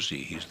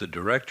Cozzi. He's the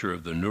director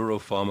of the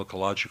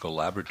Neuropharmacological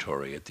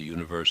Laboratory at the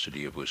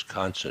University of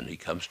Wisconsin. He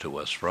comes to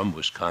us from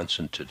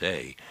Wisconsin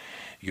today.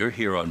 You're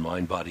here on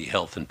Mind, Body,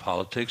 Health, and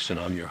Politics, and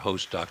I'm your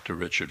host, Dr.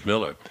 Richard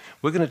Miller.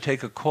 We're going to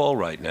take a call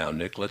right now,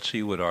 Nick. Let's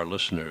see what our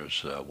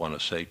listeners want to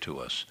say to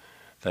us.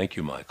 Thank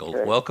you, Michael.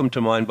 Okay. Welcome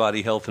to Mind,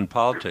 Body, Health, and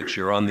Politics.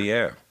 You're on the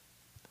air.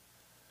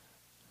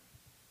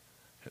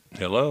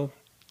 Hello?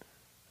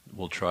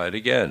 We'll try it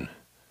again.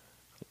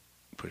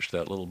 Push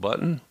that little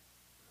button.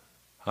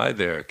 Hi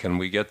there. Can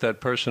we get that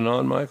person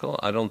on, Michael?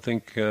 I don't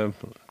think... give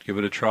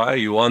it a try. Are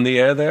you on the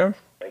air there?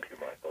 Thank you,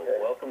 Michael.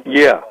 Welcome to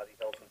Yeah. Body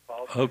Health and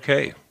Politics.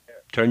 Okay.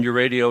 Turn your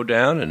radio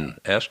down and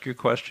ask your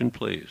question,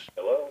 please.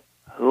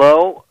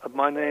 Hello.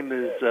 My name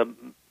is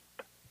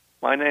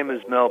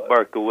Mel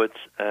Berkowitz,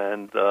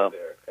 and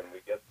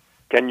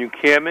can you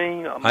hear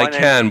me? I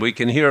can. We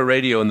can hear a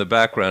radio in the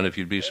background if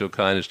you'd be so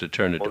kind as to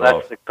turn it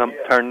off.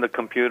 Turn the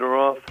computer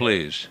off?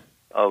 Please.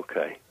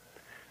 Okay.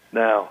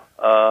 Now,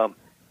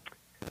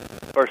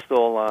 first of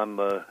all,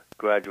 I'm a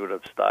graduate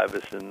of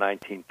Stuyvesant in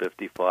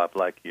 1955,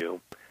 like you.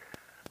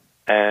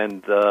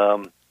 And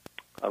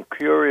I'm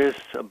curious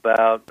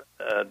about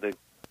the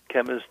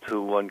chemist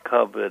who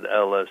uncovered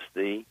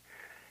LSD.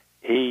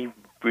 He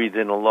breathed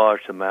in a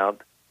large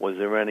amount. Was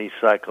there any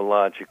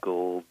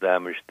psychological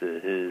damage to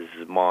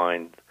his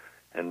mind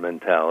and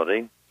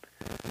mentality?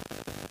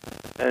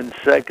 And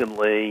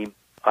secondly,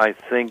 I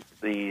think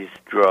these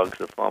drugs,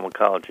 the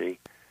pharmacology,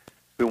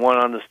 we want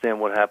to understand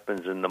what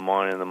happens in the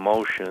mind and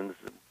emotions.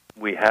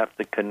 We have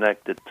to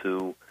connect it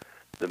to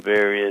the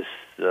various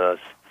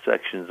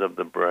sections of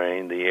the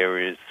brain, the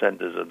areas,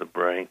 centers of the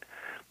brain,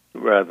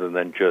 rather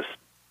than just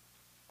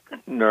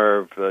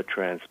nerve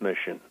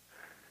transmission.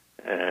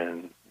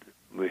 And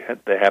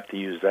they have to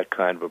use that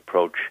kind of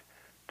approach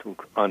to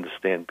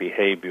understand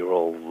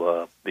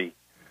behavioral the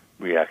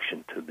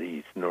reaction to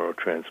these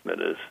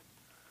neurotransmitters.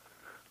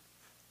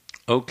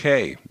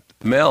 Okay.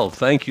 Mel,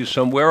 thank you.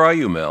 Where are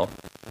you, Mel?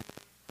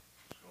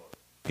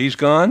 He's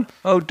gone?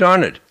 Oh,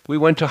 darn it. We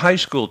went to high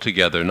school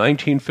together,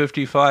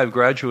 1955,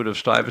 graduate of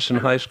Stuyvesant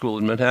High School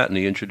in Manhattan.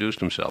 He introduced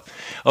himself.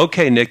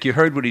 Okay, Nick, you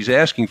heard what he's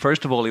asking.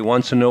 First of all, he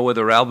wants to know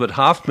whether Albert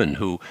Hofmann,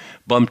 who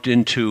bumped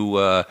into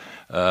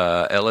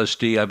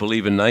LSD, I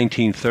believe, in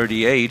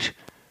 1938,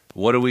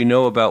 what do we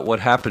know about what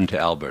happened to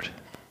Albert?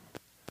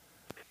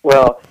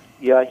 Well,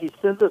 yeah, he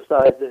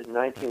synthesized it in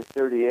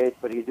 1938,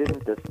 but he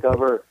didn't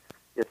discover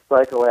its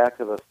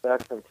psychoactive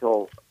effects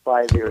until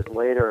 5 years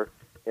later,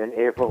 in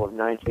April of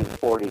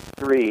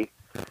 1943.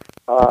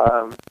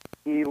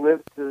 He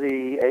lived to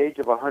the age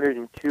of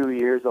 102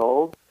 years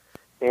old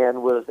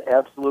and was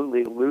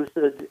absolutely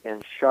lucid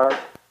and sharp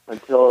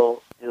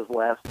until his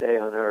last day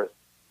on Earth.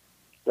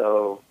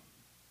 So,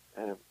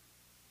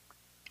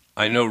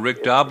 I know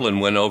Rick Doblin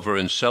went over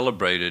and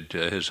celebrated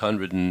his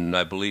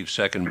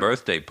 102nd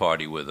birthday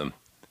party with him.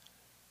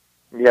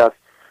 Yes.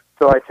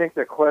 So I think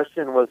the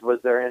question was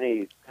there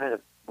any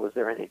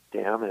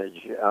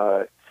damage?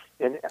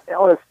 In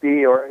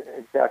LSD, or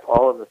in fact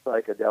all of the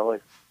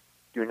psychedelics,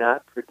 do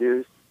not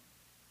produce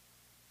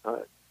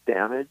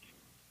damage,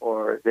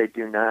 or they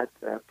do not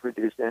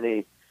produce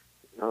any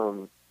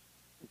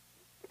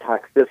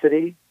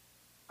toxicity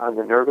on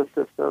the nervous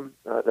system.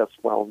 That's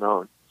well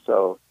known.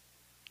 So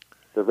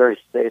they're very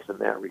safe in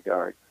that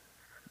regard.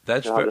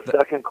 That's now, the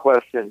second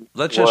question.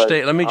 Let's just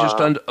stay. Let me just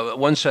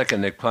 1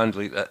 second, Nick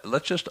Pondley.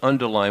 Let's just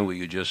underline what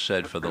you just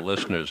said for the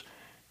listeners.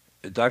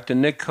 Dr.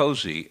 Nick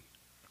Cozzi,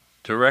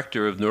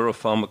 Director of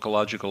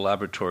Neuropharmacological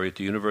Laboratory at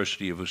the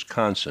University of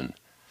Wisconsin,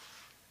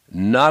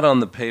 not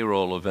on the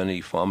payroll of any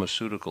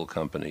pharmaceutical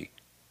company,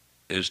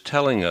 is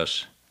telling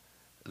us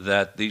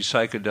that these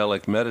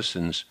psychedelic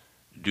medicines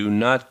do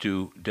not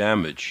do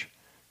damage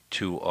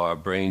to our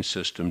brain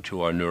system,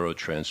 to our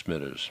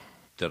neurotransmitters.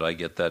 Did I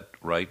get that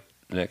right,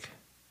 Nick?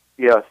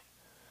 Yes.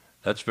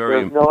 That's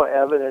very... There's no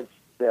evidence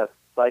that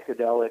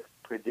psychedelics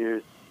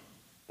produce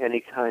any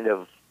kind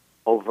of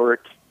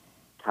overt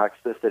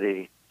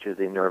toxicity to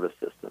the nervous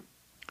system.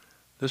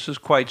 This is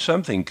quite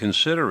something,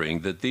 considering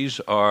that these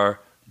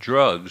are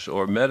drugs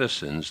or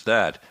medicines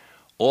that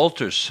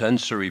alter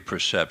sensory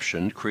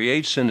perception,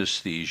 create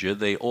synesthesia,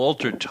 they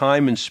alter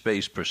time and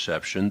space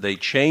perception, they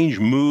change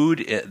mood,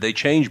 they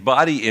change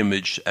body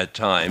image at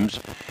times.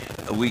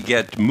 We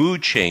get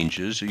mood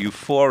changes,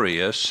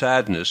 euphoria,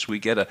 sadness. We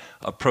get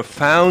a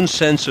profound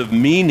sense of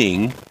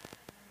meaning.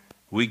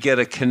 We get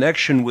a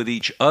connection with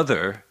each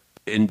other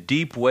in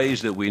deep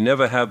ways that we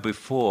never have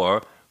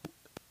before.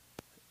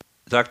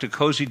 Dr.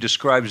 Cozzi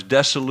describes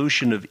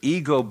dissolution of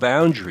ego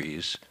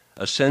boundaries,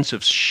 a sense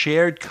of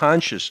shared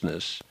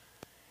consciousness,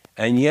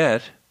 and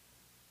yet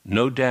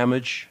no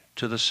damage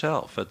to the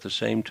self at the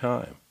same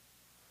time.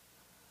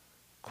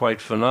 Quite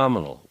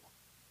phenomenal.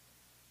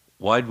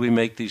 Why'd we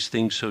make these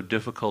things so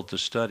difficult to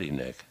study,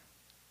 Nick?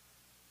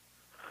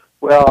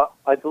 Well,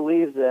 I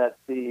believe that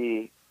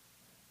the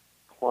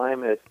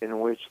climate in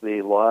which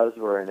the laws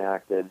were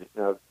enacted,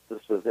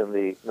 this was in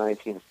the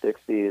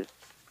 1960s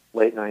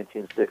late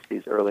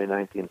 1960s, early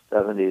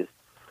 1970s.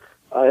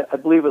 I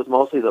believe it was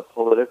mostly the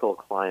political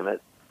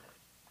climate.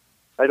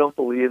 I don't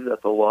believe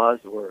that the laws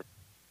were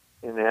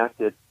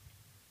enacted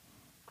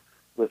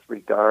with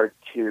regard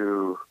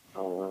to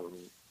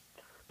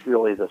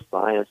really the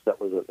science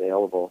that was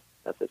available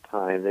at the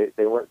time.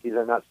 They weren't. These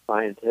are not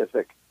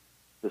scientific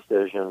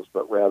decisions,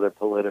 but rather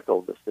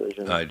political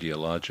decisions.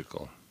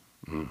 Ideological.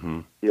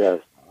 Mm-hmm.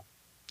 Yes.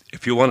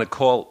 If you want to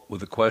call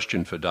with a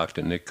question for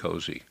Dr. Nick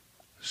Cozzi,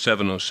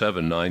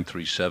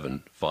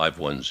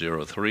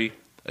 707-937-5103.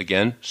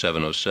 Again,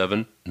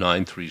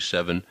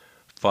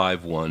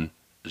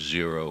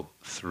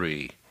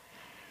 707-937-5103.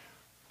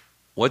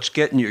 What's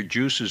getting your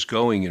juices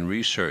going in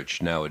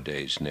research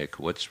nowadays, Nick?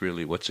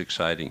 What's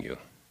exciting you?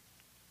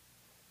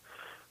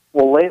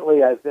 Well,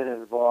 lately I've been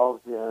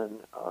involved in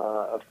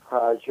a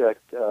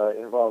project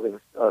involving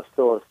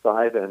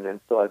psilocybin, and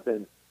so I've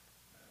been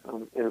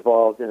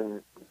involved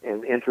in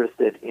and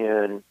interested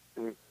in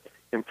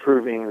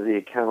improving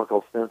the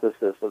chemical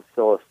synthesis of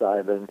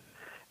psilocybin.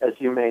 As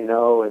you may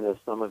know, and as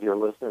some of your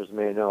listeners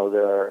may know,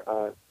 there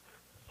are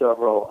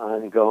several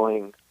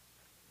ongoing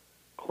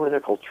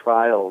clinical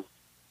trials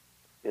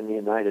in the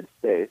United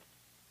States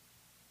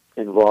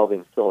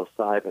involving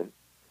psilocybin.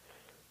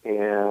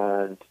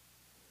 And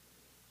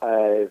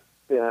I've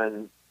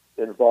been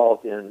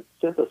involved in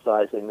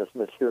synthesizing this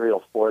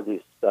material for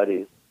these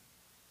studies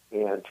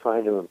and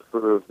trying to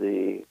improve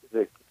the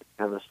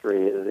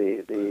chemistry,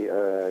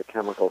 the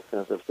chemical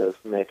synthesis,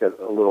 make it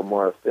a little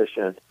more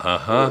efficient, a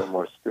little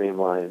more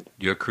streamlined.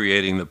 You're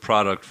creating the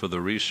product for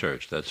the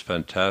research. That's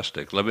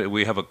fantastic.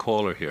 We have a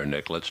caller here,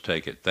 Nick. Let's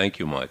take it. Thank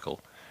you,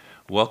 Michael.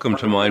 Welcome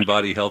to Mind,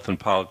 Body, Health, and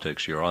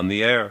Politics. You're on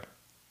the air.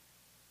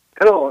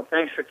 Hello.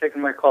 Thanks for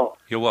taking my call.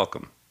 You're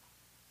welcome.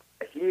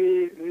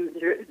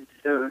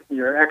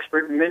 Your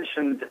expert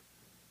mentioned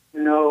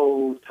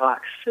no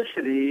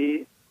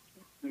toxicity,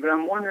 but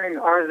I'm wondering,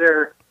 are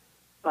there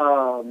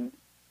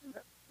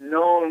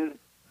known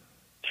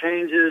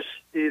changes,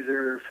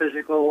 either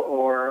physical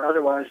or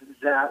otherwise,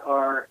 that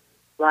are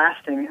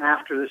lasting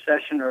after the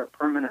session or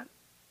permanent?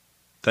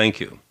 Thank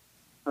you.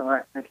 All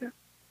right, thank you.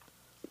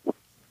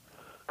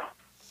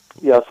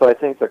 Yeah, so I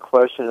think the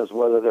question is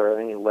whether there are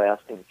any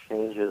lasting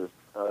changes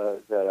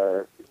that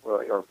are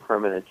or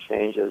permanent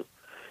changes.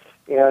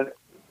 And,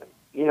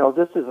 you know,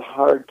 this is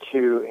hard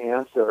to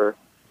answer.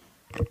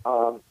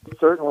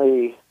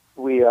 Certainly,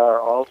 we are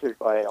altered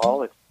by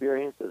all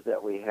experiences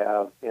that we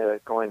have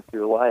going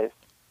through life.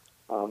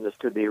 This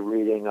could be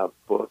reading a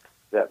book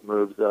that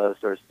moves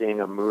us, or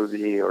seeing a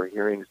movie, or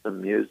hearing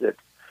some music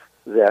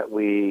that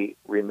we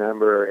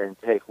remember and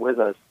take with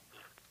us.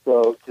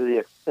 So to the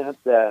extent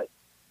that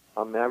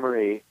a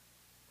memory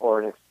or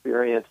an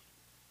experience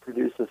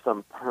produces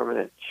some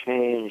permanent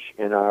change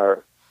in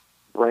our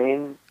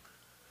brain,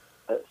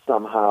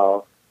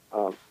 somehow,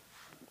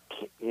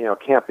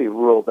 can't be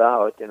ruled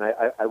out. And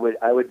I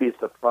would be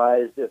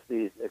surprised if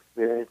these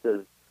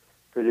experiences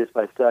produced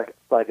by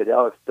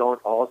psychedelics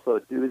don't also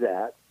do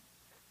that.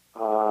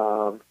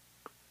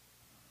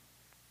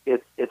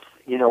 It's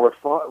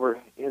we're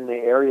in the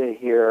area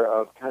here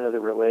of kind of the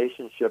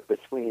relationship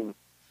between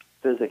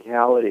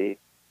physicality,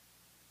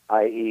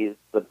 i.e.,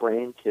 the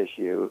brain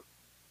tissue,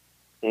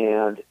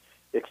 and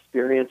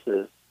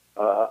experiences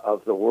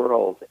of the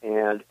world.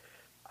 And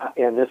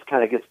this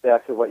kind of gets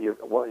back to what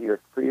your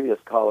previous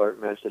caller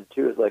mentioned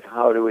too, is like,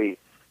 how do we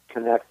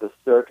connect the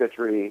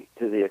circuitry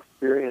to the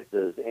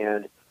experiences?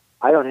 And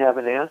I don't have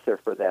an answer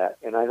for that,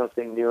 and I don't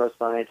think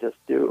neuroscientists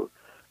do.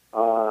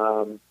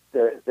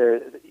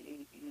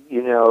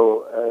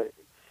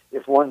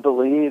 If one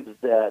believes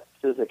that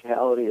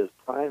physicality is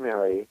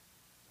primary,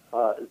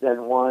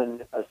 then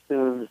one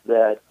assumes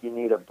that you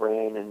need a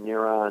brain and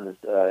neurons,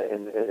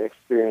 and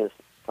experience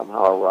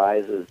somehow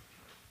arises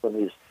from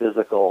these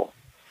physical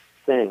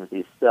things,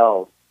 these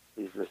cells,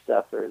 these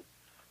receptors.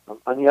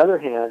 On the other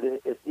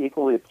hand, it's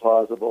equally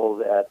plausible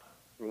that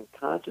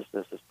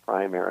consciousness is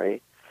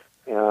primary,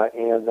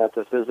 and that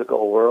the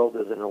physical world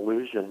is an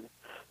illusion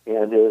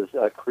and is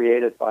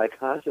created by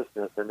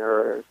consciousness, and there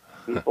are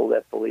people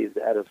that believe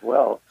that as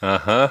well.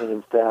 And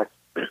in fact,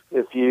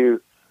 if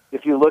you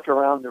look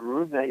around the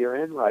room that you're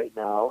in right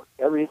now,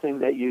 everything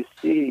that you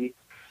see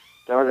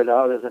started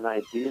out as an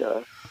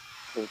idea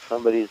in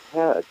somebody's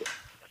head.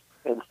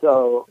 And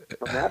so,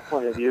 from that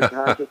point of view,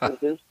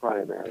 consciousness is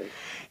primary.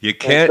 You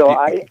can't.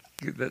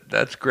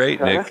 That's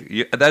great,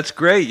 Nick. That's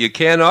great. You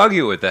can't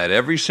argue with that.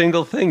 Every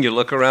single thing you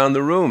look around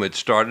the room, it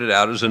started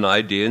out as an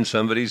idea in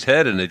somebody's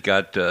head, and it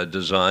got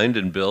designed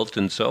and built,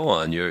 and so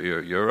on.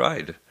 You're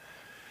right.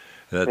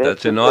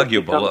 That's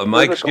inarguable.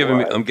 Mike's giving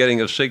me. I'm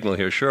getting a signal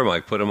here. Sure,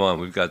 Mike, put him on.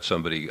 We've got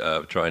somebody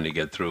trying to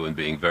get through and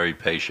being very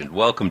patient.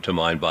 Welcome to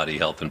Mind, Body,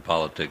 Health, and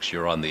Politics.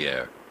 You're on the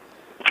air.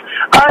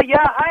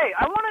 Hi.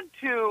 I wanted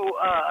to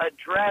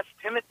address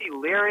Timothy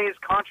Leary's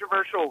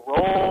controversial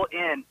role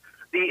in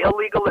the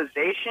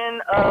illegalization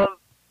of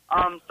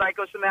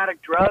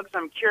psychosomatic drugs.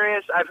 I'm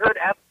curious. I've heard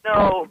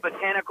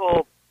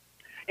ethnobotanical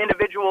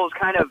individuals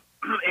kind of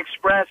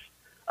express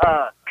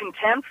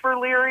contempt for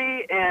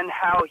Leary and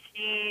how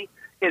he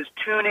his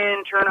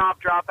tune-in, turn-off,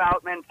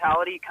 drop-out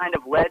mentality kind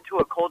of led to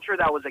a culture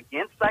that was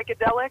against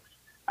psychedelics.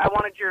 I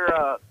wanted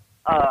your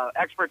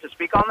expert to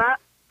speak on that.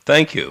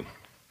 Thank you.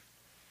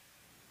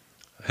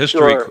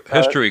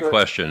 History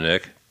question,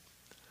 Nick.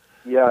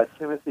 Yeah,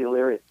 Timothy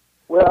Leary.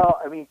 Well,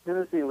 I mean,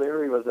 Timothy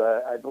Leary was,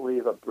 I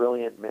believe, a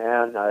brilliant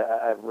man.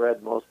 I've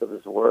read most of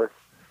his work.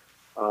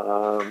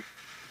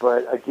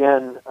 But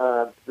again,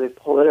 the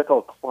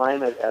political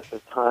climate at the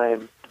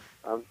time,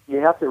 you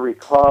have to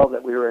recall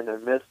that we were in the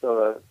midst of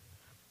a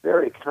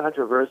very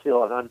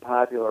controversial and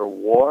unpopular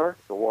war,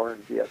 the war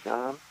in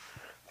Vietnam.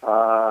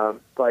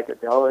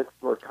 Psychedelics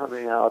were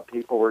coming out.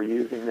 People were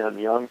using them,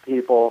 young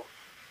people.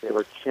 They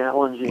were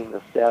challenging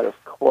the status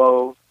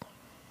quo,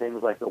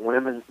 things like the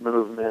women's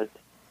movement,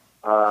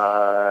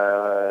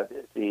 the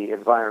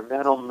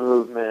environmental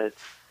movement,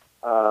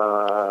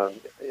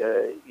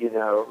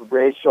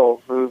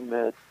 racial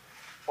movement.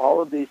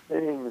 All of these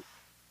things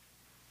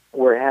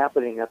were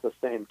happening at the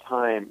same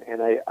time,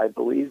 and I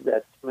believe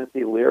that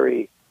Timothy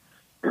Leary,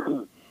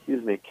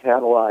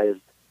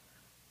 catalyzed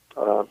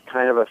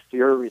kind of a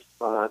fear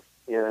response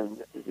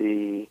in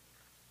the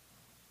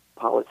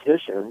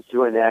politicians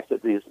who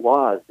enacted these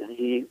laws, and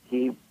he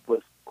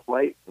was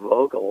quite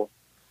vocal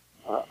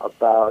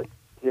about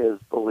his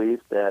belief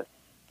that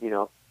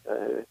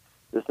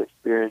this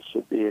experience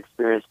should be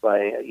experienced by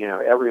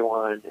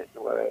everyone,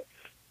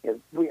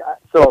 and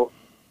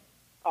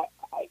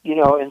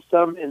in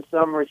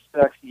some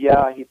respects,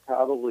 yeah, he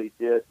probably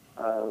did.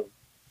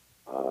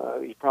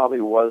 He probably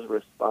was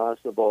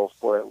responsible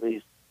for at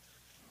least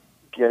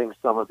getting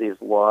some of these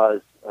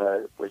laws,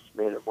 which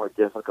made it more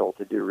difficult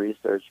to do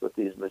research with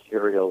these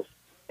materials,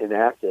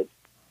 enacted.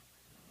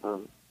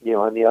 On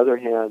the other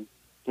hand,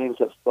 things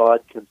have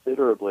thawed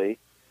considerably.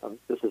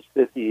 This is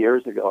 50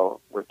 years ago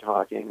we're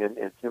talking,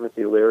 and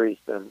Timothy Leary's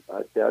been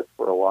dead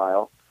for a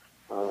while.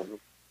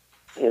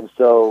 And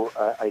so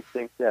I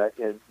think that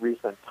in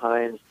recent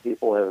times,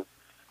 people have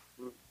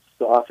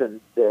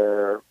softened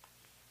their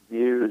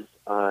views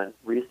on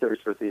research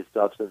with these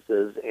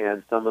substances,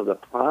 and some of the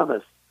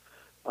promise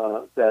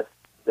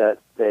that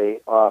they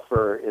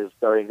offer is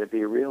starting to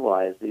be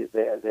realized. These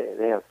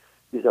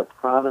are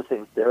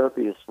promising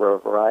therapies for a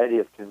variety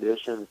of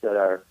conditions that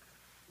are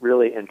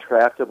really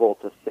intractable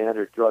to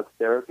standard drug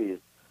therapies,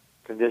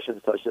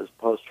 conditions such as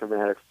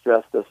post-traumatic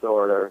stress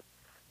disorder,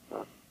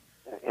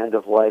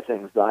 end-of-life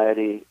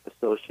anxiety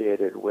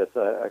associated with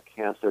a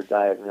cancer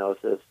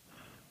diagnosis,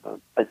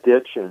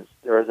 addictions.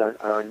 There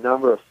are a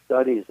number of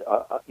studies,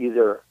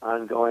 either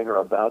ongoing or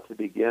about to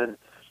begin,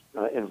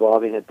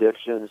 involving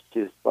addictions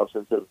to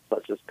substances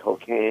such as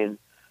cocaine,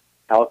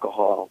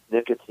 alcohol,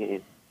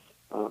 nicotine.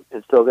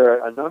 And so there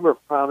are a number of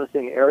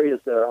promising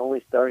areas that are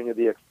only starting to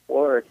be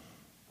explored,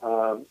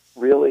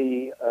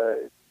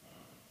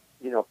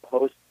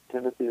 post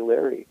Timothy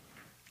Leary.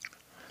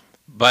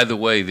 By the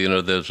way,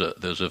 there's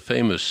a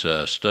famous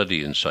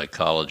study in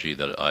psychology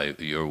that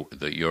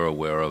you're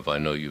aware of. I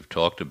know you've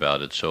talked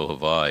about it, so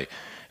have I.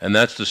 And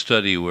that's the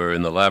study where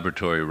in the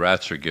laboratory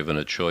rats are given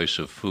a choice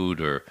of food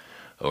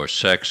or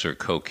sex or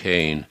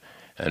cocaine,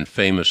 and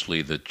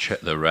famously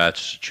the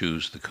rats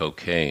choose the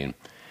cocaine.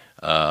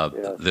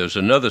 There's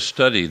another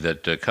study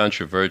that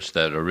controverts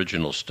that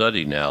original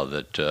study now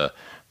that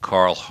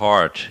Carl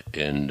Hart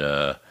in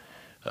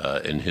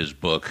his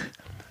book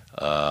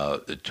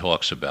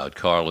talks about.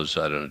 Carl is,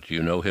 do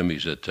you know him?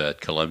 He's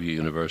at Columbia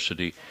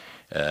University.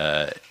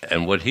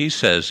 And what he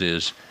says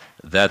is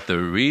that the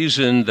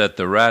reason that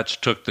the rats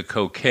took the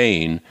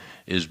cocaine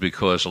is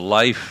because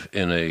life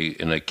in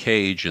a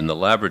cage in the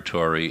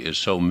laboratory is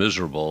so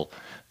miserable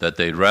that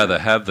they'd rather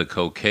have the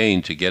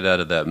cocaine to get out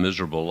of that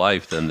miserable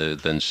life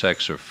than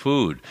sex or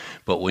food.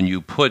 But when you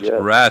put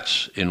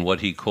rats in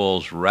what he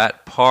calls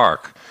rat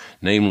park,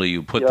 namely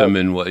you put them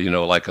in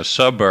like a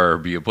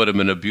suburb, you put them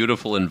in a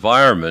beautiful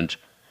environment,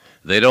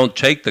 they don't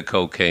take the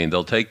cocaine,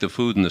 they'll take the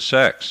food and the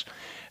sex.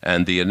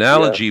 And the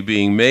analogy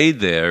being made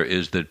there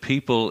is that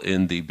people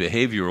in the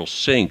behavioral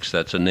sinks,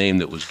 that's a name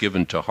that was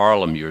given to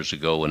Harlem years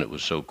ago when it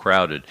was so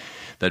crowded,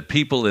 that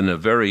people in a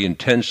very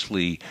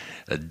intensely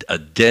a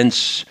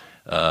dense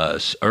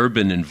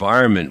urban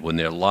environment, when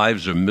their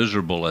lives are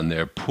miserable and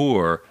they're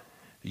poor,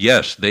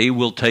 yes, they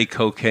will take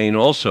cocaine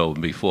also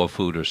before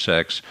food or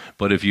sex,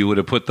 but if you were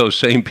to put those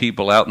same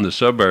people out in the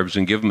suburbs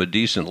and give them a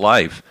decent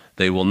life,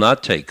 they will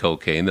not take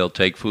cocaine, they'll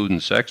take food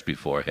and sex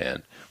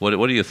beforehand. What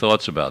are your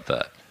thoughts about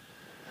that?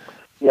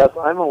 Yes,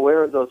 I'm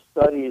aware of those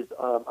studies.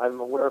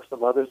 I'm aware of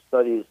some other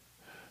studies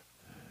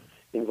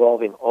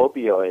involving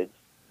opioids.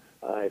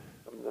 I'm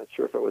not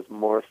sure if it was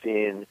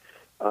morphine,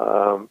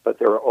 but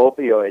there were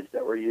opioids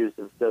that were used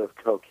instead of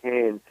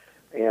cocaine,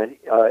 and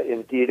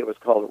indeed it was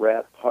called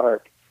Rat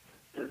Park.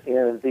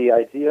 And the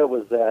idea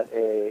was that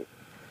a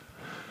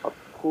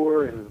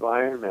poor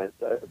environment,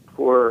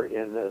 poor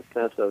in the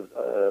sense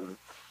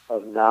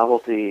of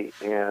novelty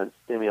and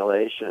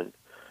stimulation,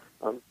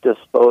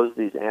 disposed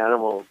these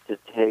animals to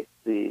take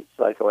the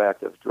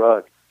psychoactive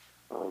drug,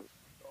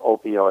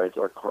 opioids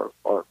or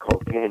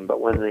cocaine.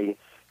 But when the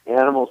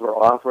animals were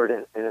offered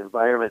an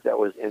environment that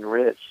was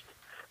enriched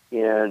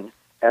in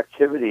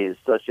activities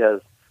such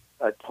as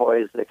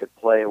toys they could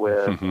play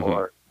with,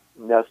 or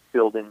nest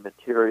building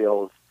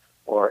materials,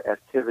 or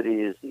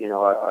activities,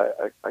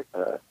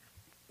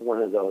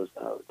 one of those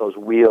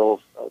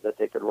wheels that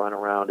they could run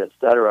around,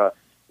 etc.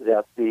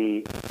 That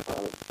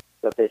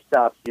that they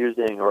stopped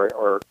using,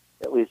 or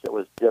at least it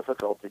was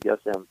difficult to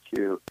get them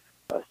to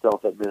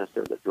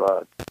self-administer the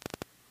drug.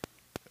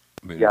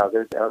 Yeah,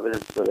 there's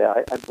evidence for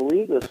that. I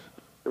believe there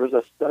was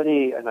a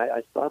study, and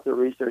I thought the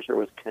researcher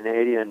was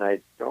Canadian. I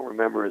don't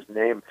remember his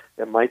name.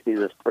 It might be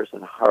this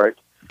person, Hart.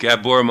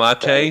 Gabor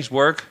Mate's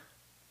work?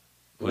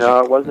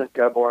 It wasn't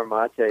Gabor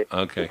Mate.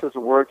 Okay. This was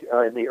work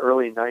in the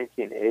early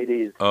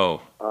 1980s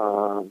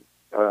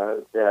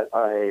that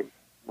I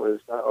was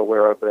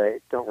aware of, but I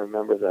don't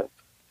remember the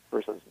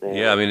person's name.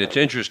 Yeah, I mean, it's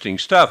interesting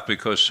stuff,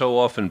 because so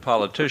often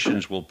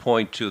politicians will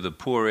point to the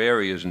poor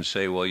areas and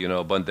say,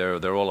 well, but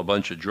they're all a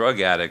bunch of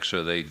drug addicts,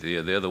 or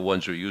they're the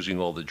ones who are using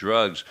all the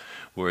drugs,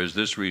 whereas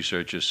this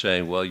research is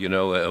saying, well,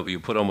 you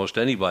put almost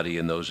anybody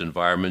in those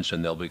environments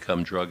and they'll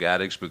become drug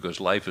addicts because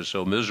life is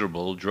so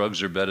miserable,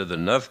 drugs are better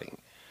than nothing.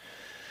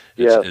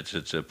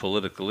 It's a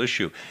political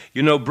issue.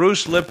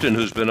 Bruce Lipton,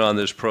 who's been on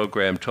this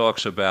program,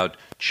 talks about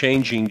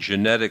changing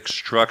genetic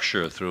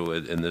structure through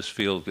it in this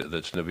field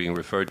that's being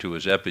referred to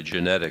as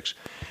epigenetics.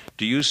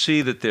 Do you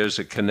see that there's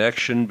a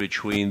connection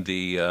between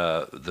the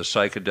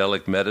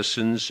psychedelic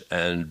medicines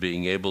and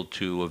being able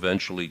to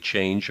eventually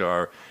change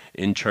our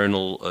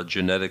internal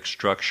genetic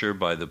structure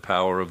by the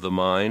power of the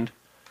mind?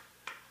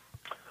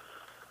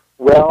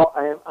 Well,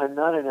 I'm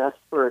not an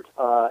expert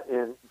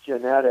in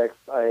genetics.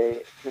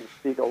 I can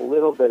speak a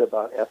little bit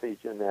about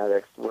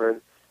epigenetics, where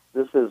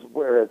this is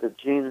where the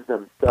genes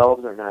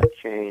themselves are not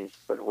changed,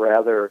 but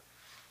rather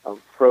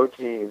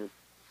proteins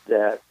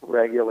that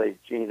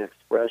regulate gene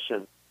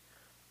expression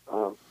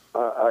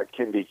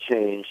can be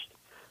changed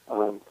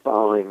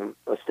following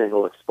a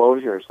single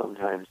exposure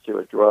sometimes to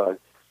a drug.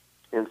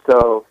 And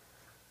so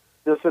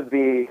this would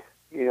be,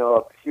 a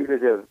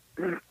putative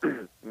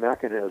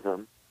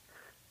mechanism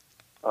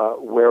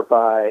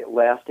whereby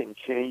lasting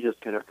changes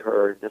can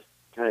occur. This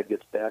kind of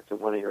gets back to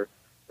one of your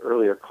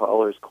earlier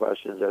callers'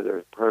 questions: are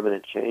there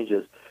permanent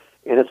changes?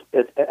 And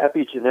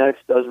epigenetics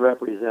does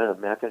represent a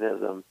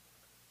mechanism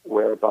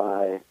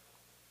whereby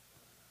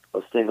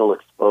a single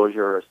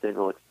exposure or a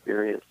single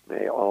experience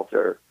may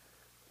alter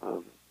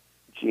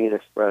gene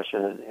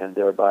expression and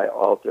thereby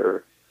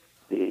alter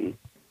the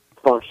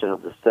function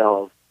of the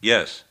cells.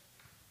 Yes.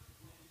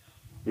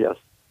 Yes.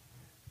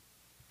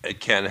 It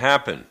can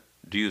happen.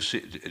 Do you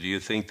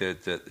think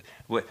that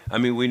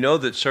we know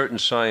that certain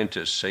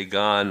scientists,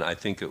 Sagan, I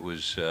think it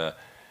was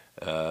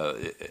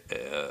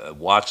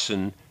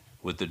Watson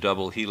with the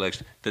double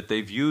helix, that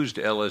they've used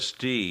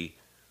LSD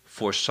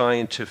for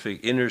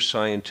inner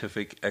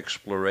scientific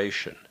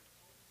exploration.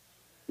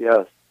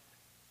 Yes.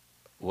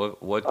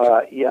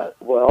 What? Yeah.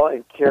 Well,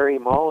 and Kary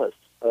Mullis,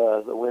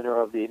 the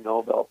winner of the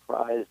Nobel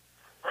Prize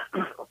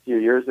a few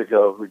years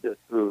ago,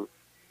 who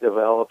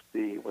developed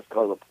what's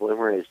called the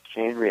polymerase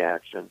chain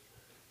reaction,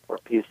 or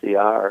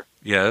PCR,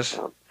 yes,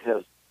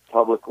 has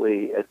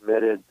publicly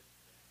admitted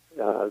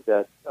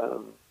that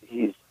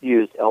he's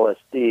used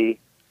LSD.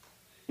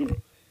 He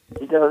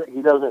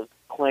doesn't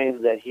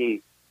claim that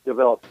he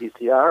developed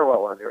PCR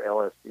while under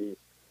LSD,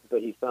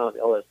 but he found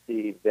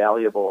LSD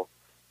valuable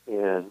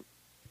in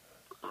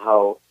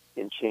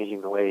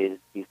changing the way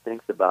he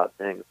thinks about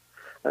things.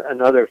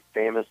 Another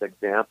famous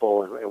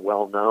example and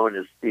well known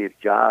is Steve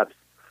Jobs,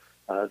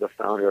 the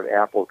founder of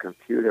Apple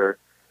Computer,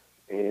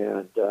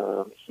 and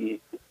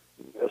he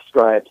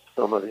ascribes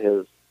some of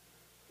his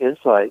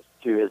insights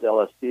to his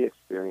LSD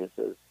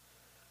experiences.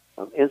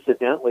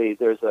 Incidentally,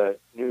 there's a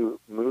new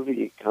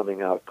movie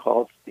coming out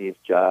called Steve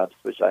Jobs,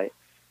 which I'm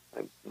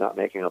not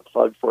making a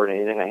plug for it or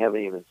anything. I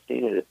haven't even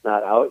seen it. It's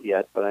not out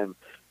yet, but I'm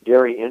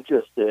very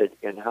interested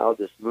in how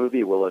this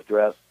movie will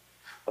address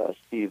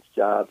Steve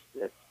Jobs'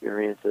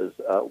 experiences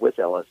with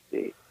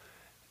LSD.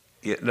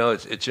 Yeah, no,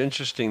 it's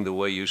interesting the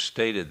way you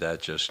stated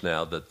that just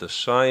now, that the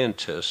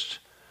scientist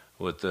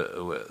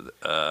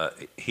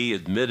he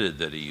admitted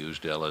that he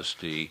used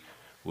LSD,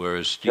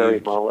 whereas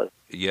Steve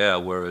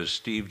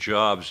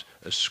Jobs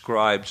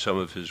ascribed some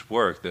of his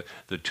work.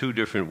 The two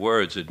different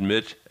words,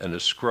 admit and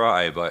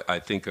ascribe, I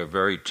think are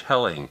very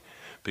telling,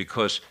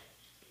 because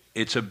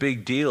it's a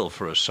big deal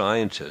for a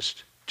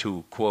scientist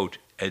to, quote,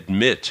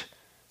 admit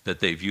that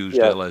they've used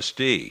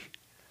LSD,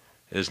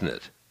 isn't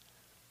it?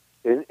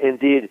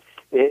 Indeed,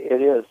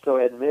 it is. So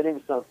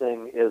admitting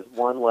something is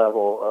one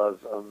level of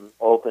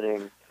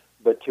opening,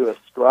 but to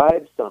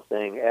ascribe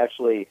something,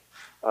 actually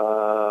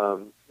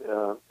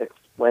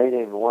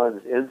explaining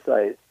one's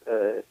insights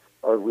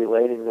or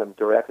relating them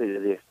directly to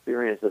the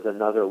experience is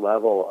another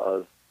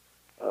level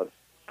of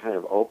kind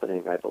of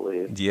opening, I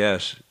believe.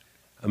 Yes.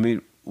 I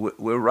mean,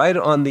 we're right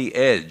on the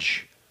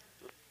edge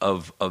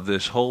of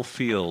this whole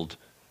field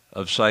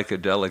of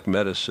psychedelic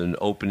medicine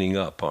opening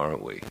up,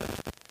 aren't we?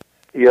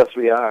 Yes,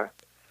 we are.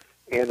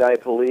 And I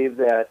believe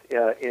that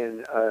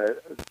in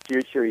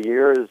future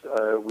years,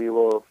 we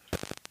will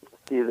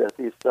see that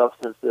these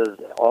substances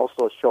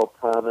also show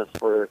promise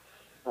for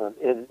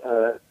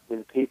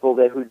in people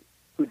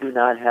who do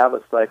not have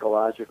a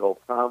psychological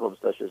problem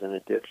such as an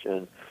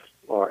addiction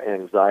or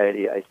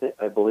anxiety.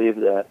 I believe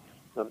that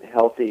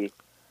healthy,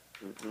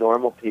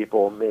 normal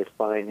people may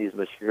find these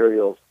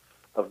materials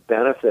of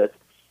benefit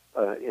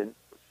in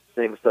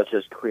things such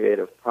as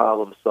creative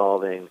problem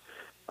solving,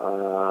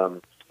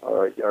 or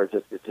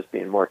just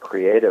being more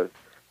creative,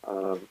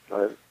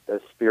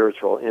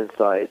 spiritual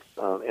insights,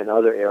 and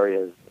other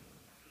areas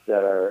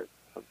that are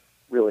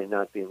really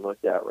not being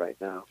looked at right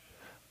now.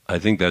 I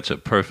think that's a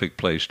perfect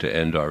place to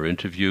end our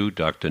interview.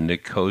 Dr.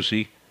 Nick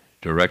Cozzi,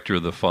 Director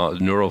of the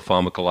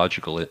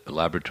Neuropharmacological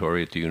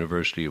Laboratory at the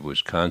University of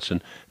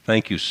Wisconsin,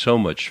 thank you so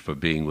much for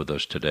being with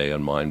us today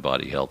on Mind,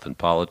 Body, Health, and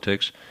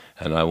Politics.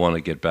 And I want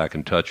to get back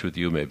in touch with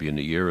you maybe in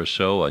a year or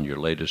so on your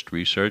latest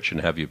research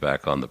and have you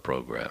back on the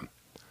program.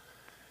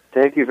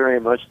 Thank you very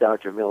much,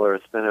 Dr. Miller.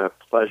 It's been a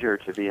pleasure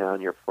to be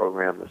on your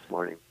program this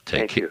morning.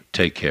 Thank you.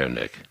 Take care,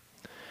 Nick.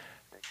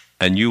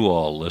 And you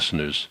all,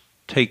 listeners,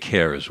 take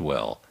care as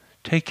well.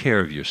 Take care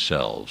of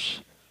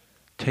yourselves.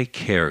 Take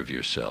care of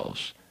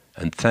yourselves.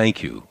 And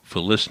thank you for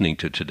listening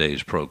to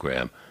today's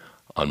program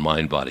on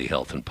Mind, Body,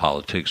 Health, and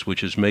Politics,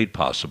 which is made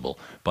possible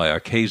by our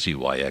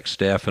KZYX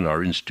staff and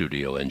our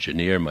in-studio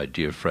engineer, my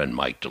dear friend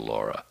Mike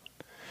DeLaura.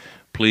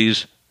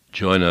 Please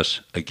join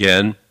us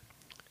again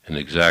in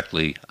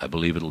exactly, I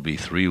believe it'll be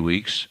 3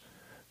 weeks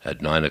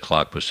at 9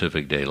 o'clock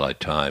Pacific Daylight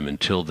Time.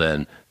 Until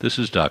then, this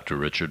is Dr.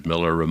 Richard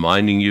Miller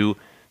reminding you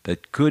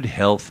that good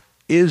health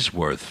is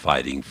worth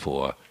fighting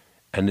for,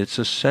 and it's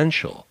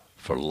essential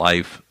for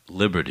life,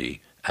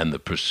 liberty, and the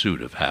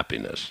pursuit of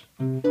happiness.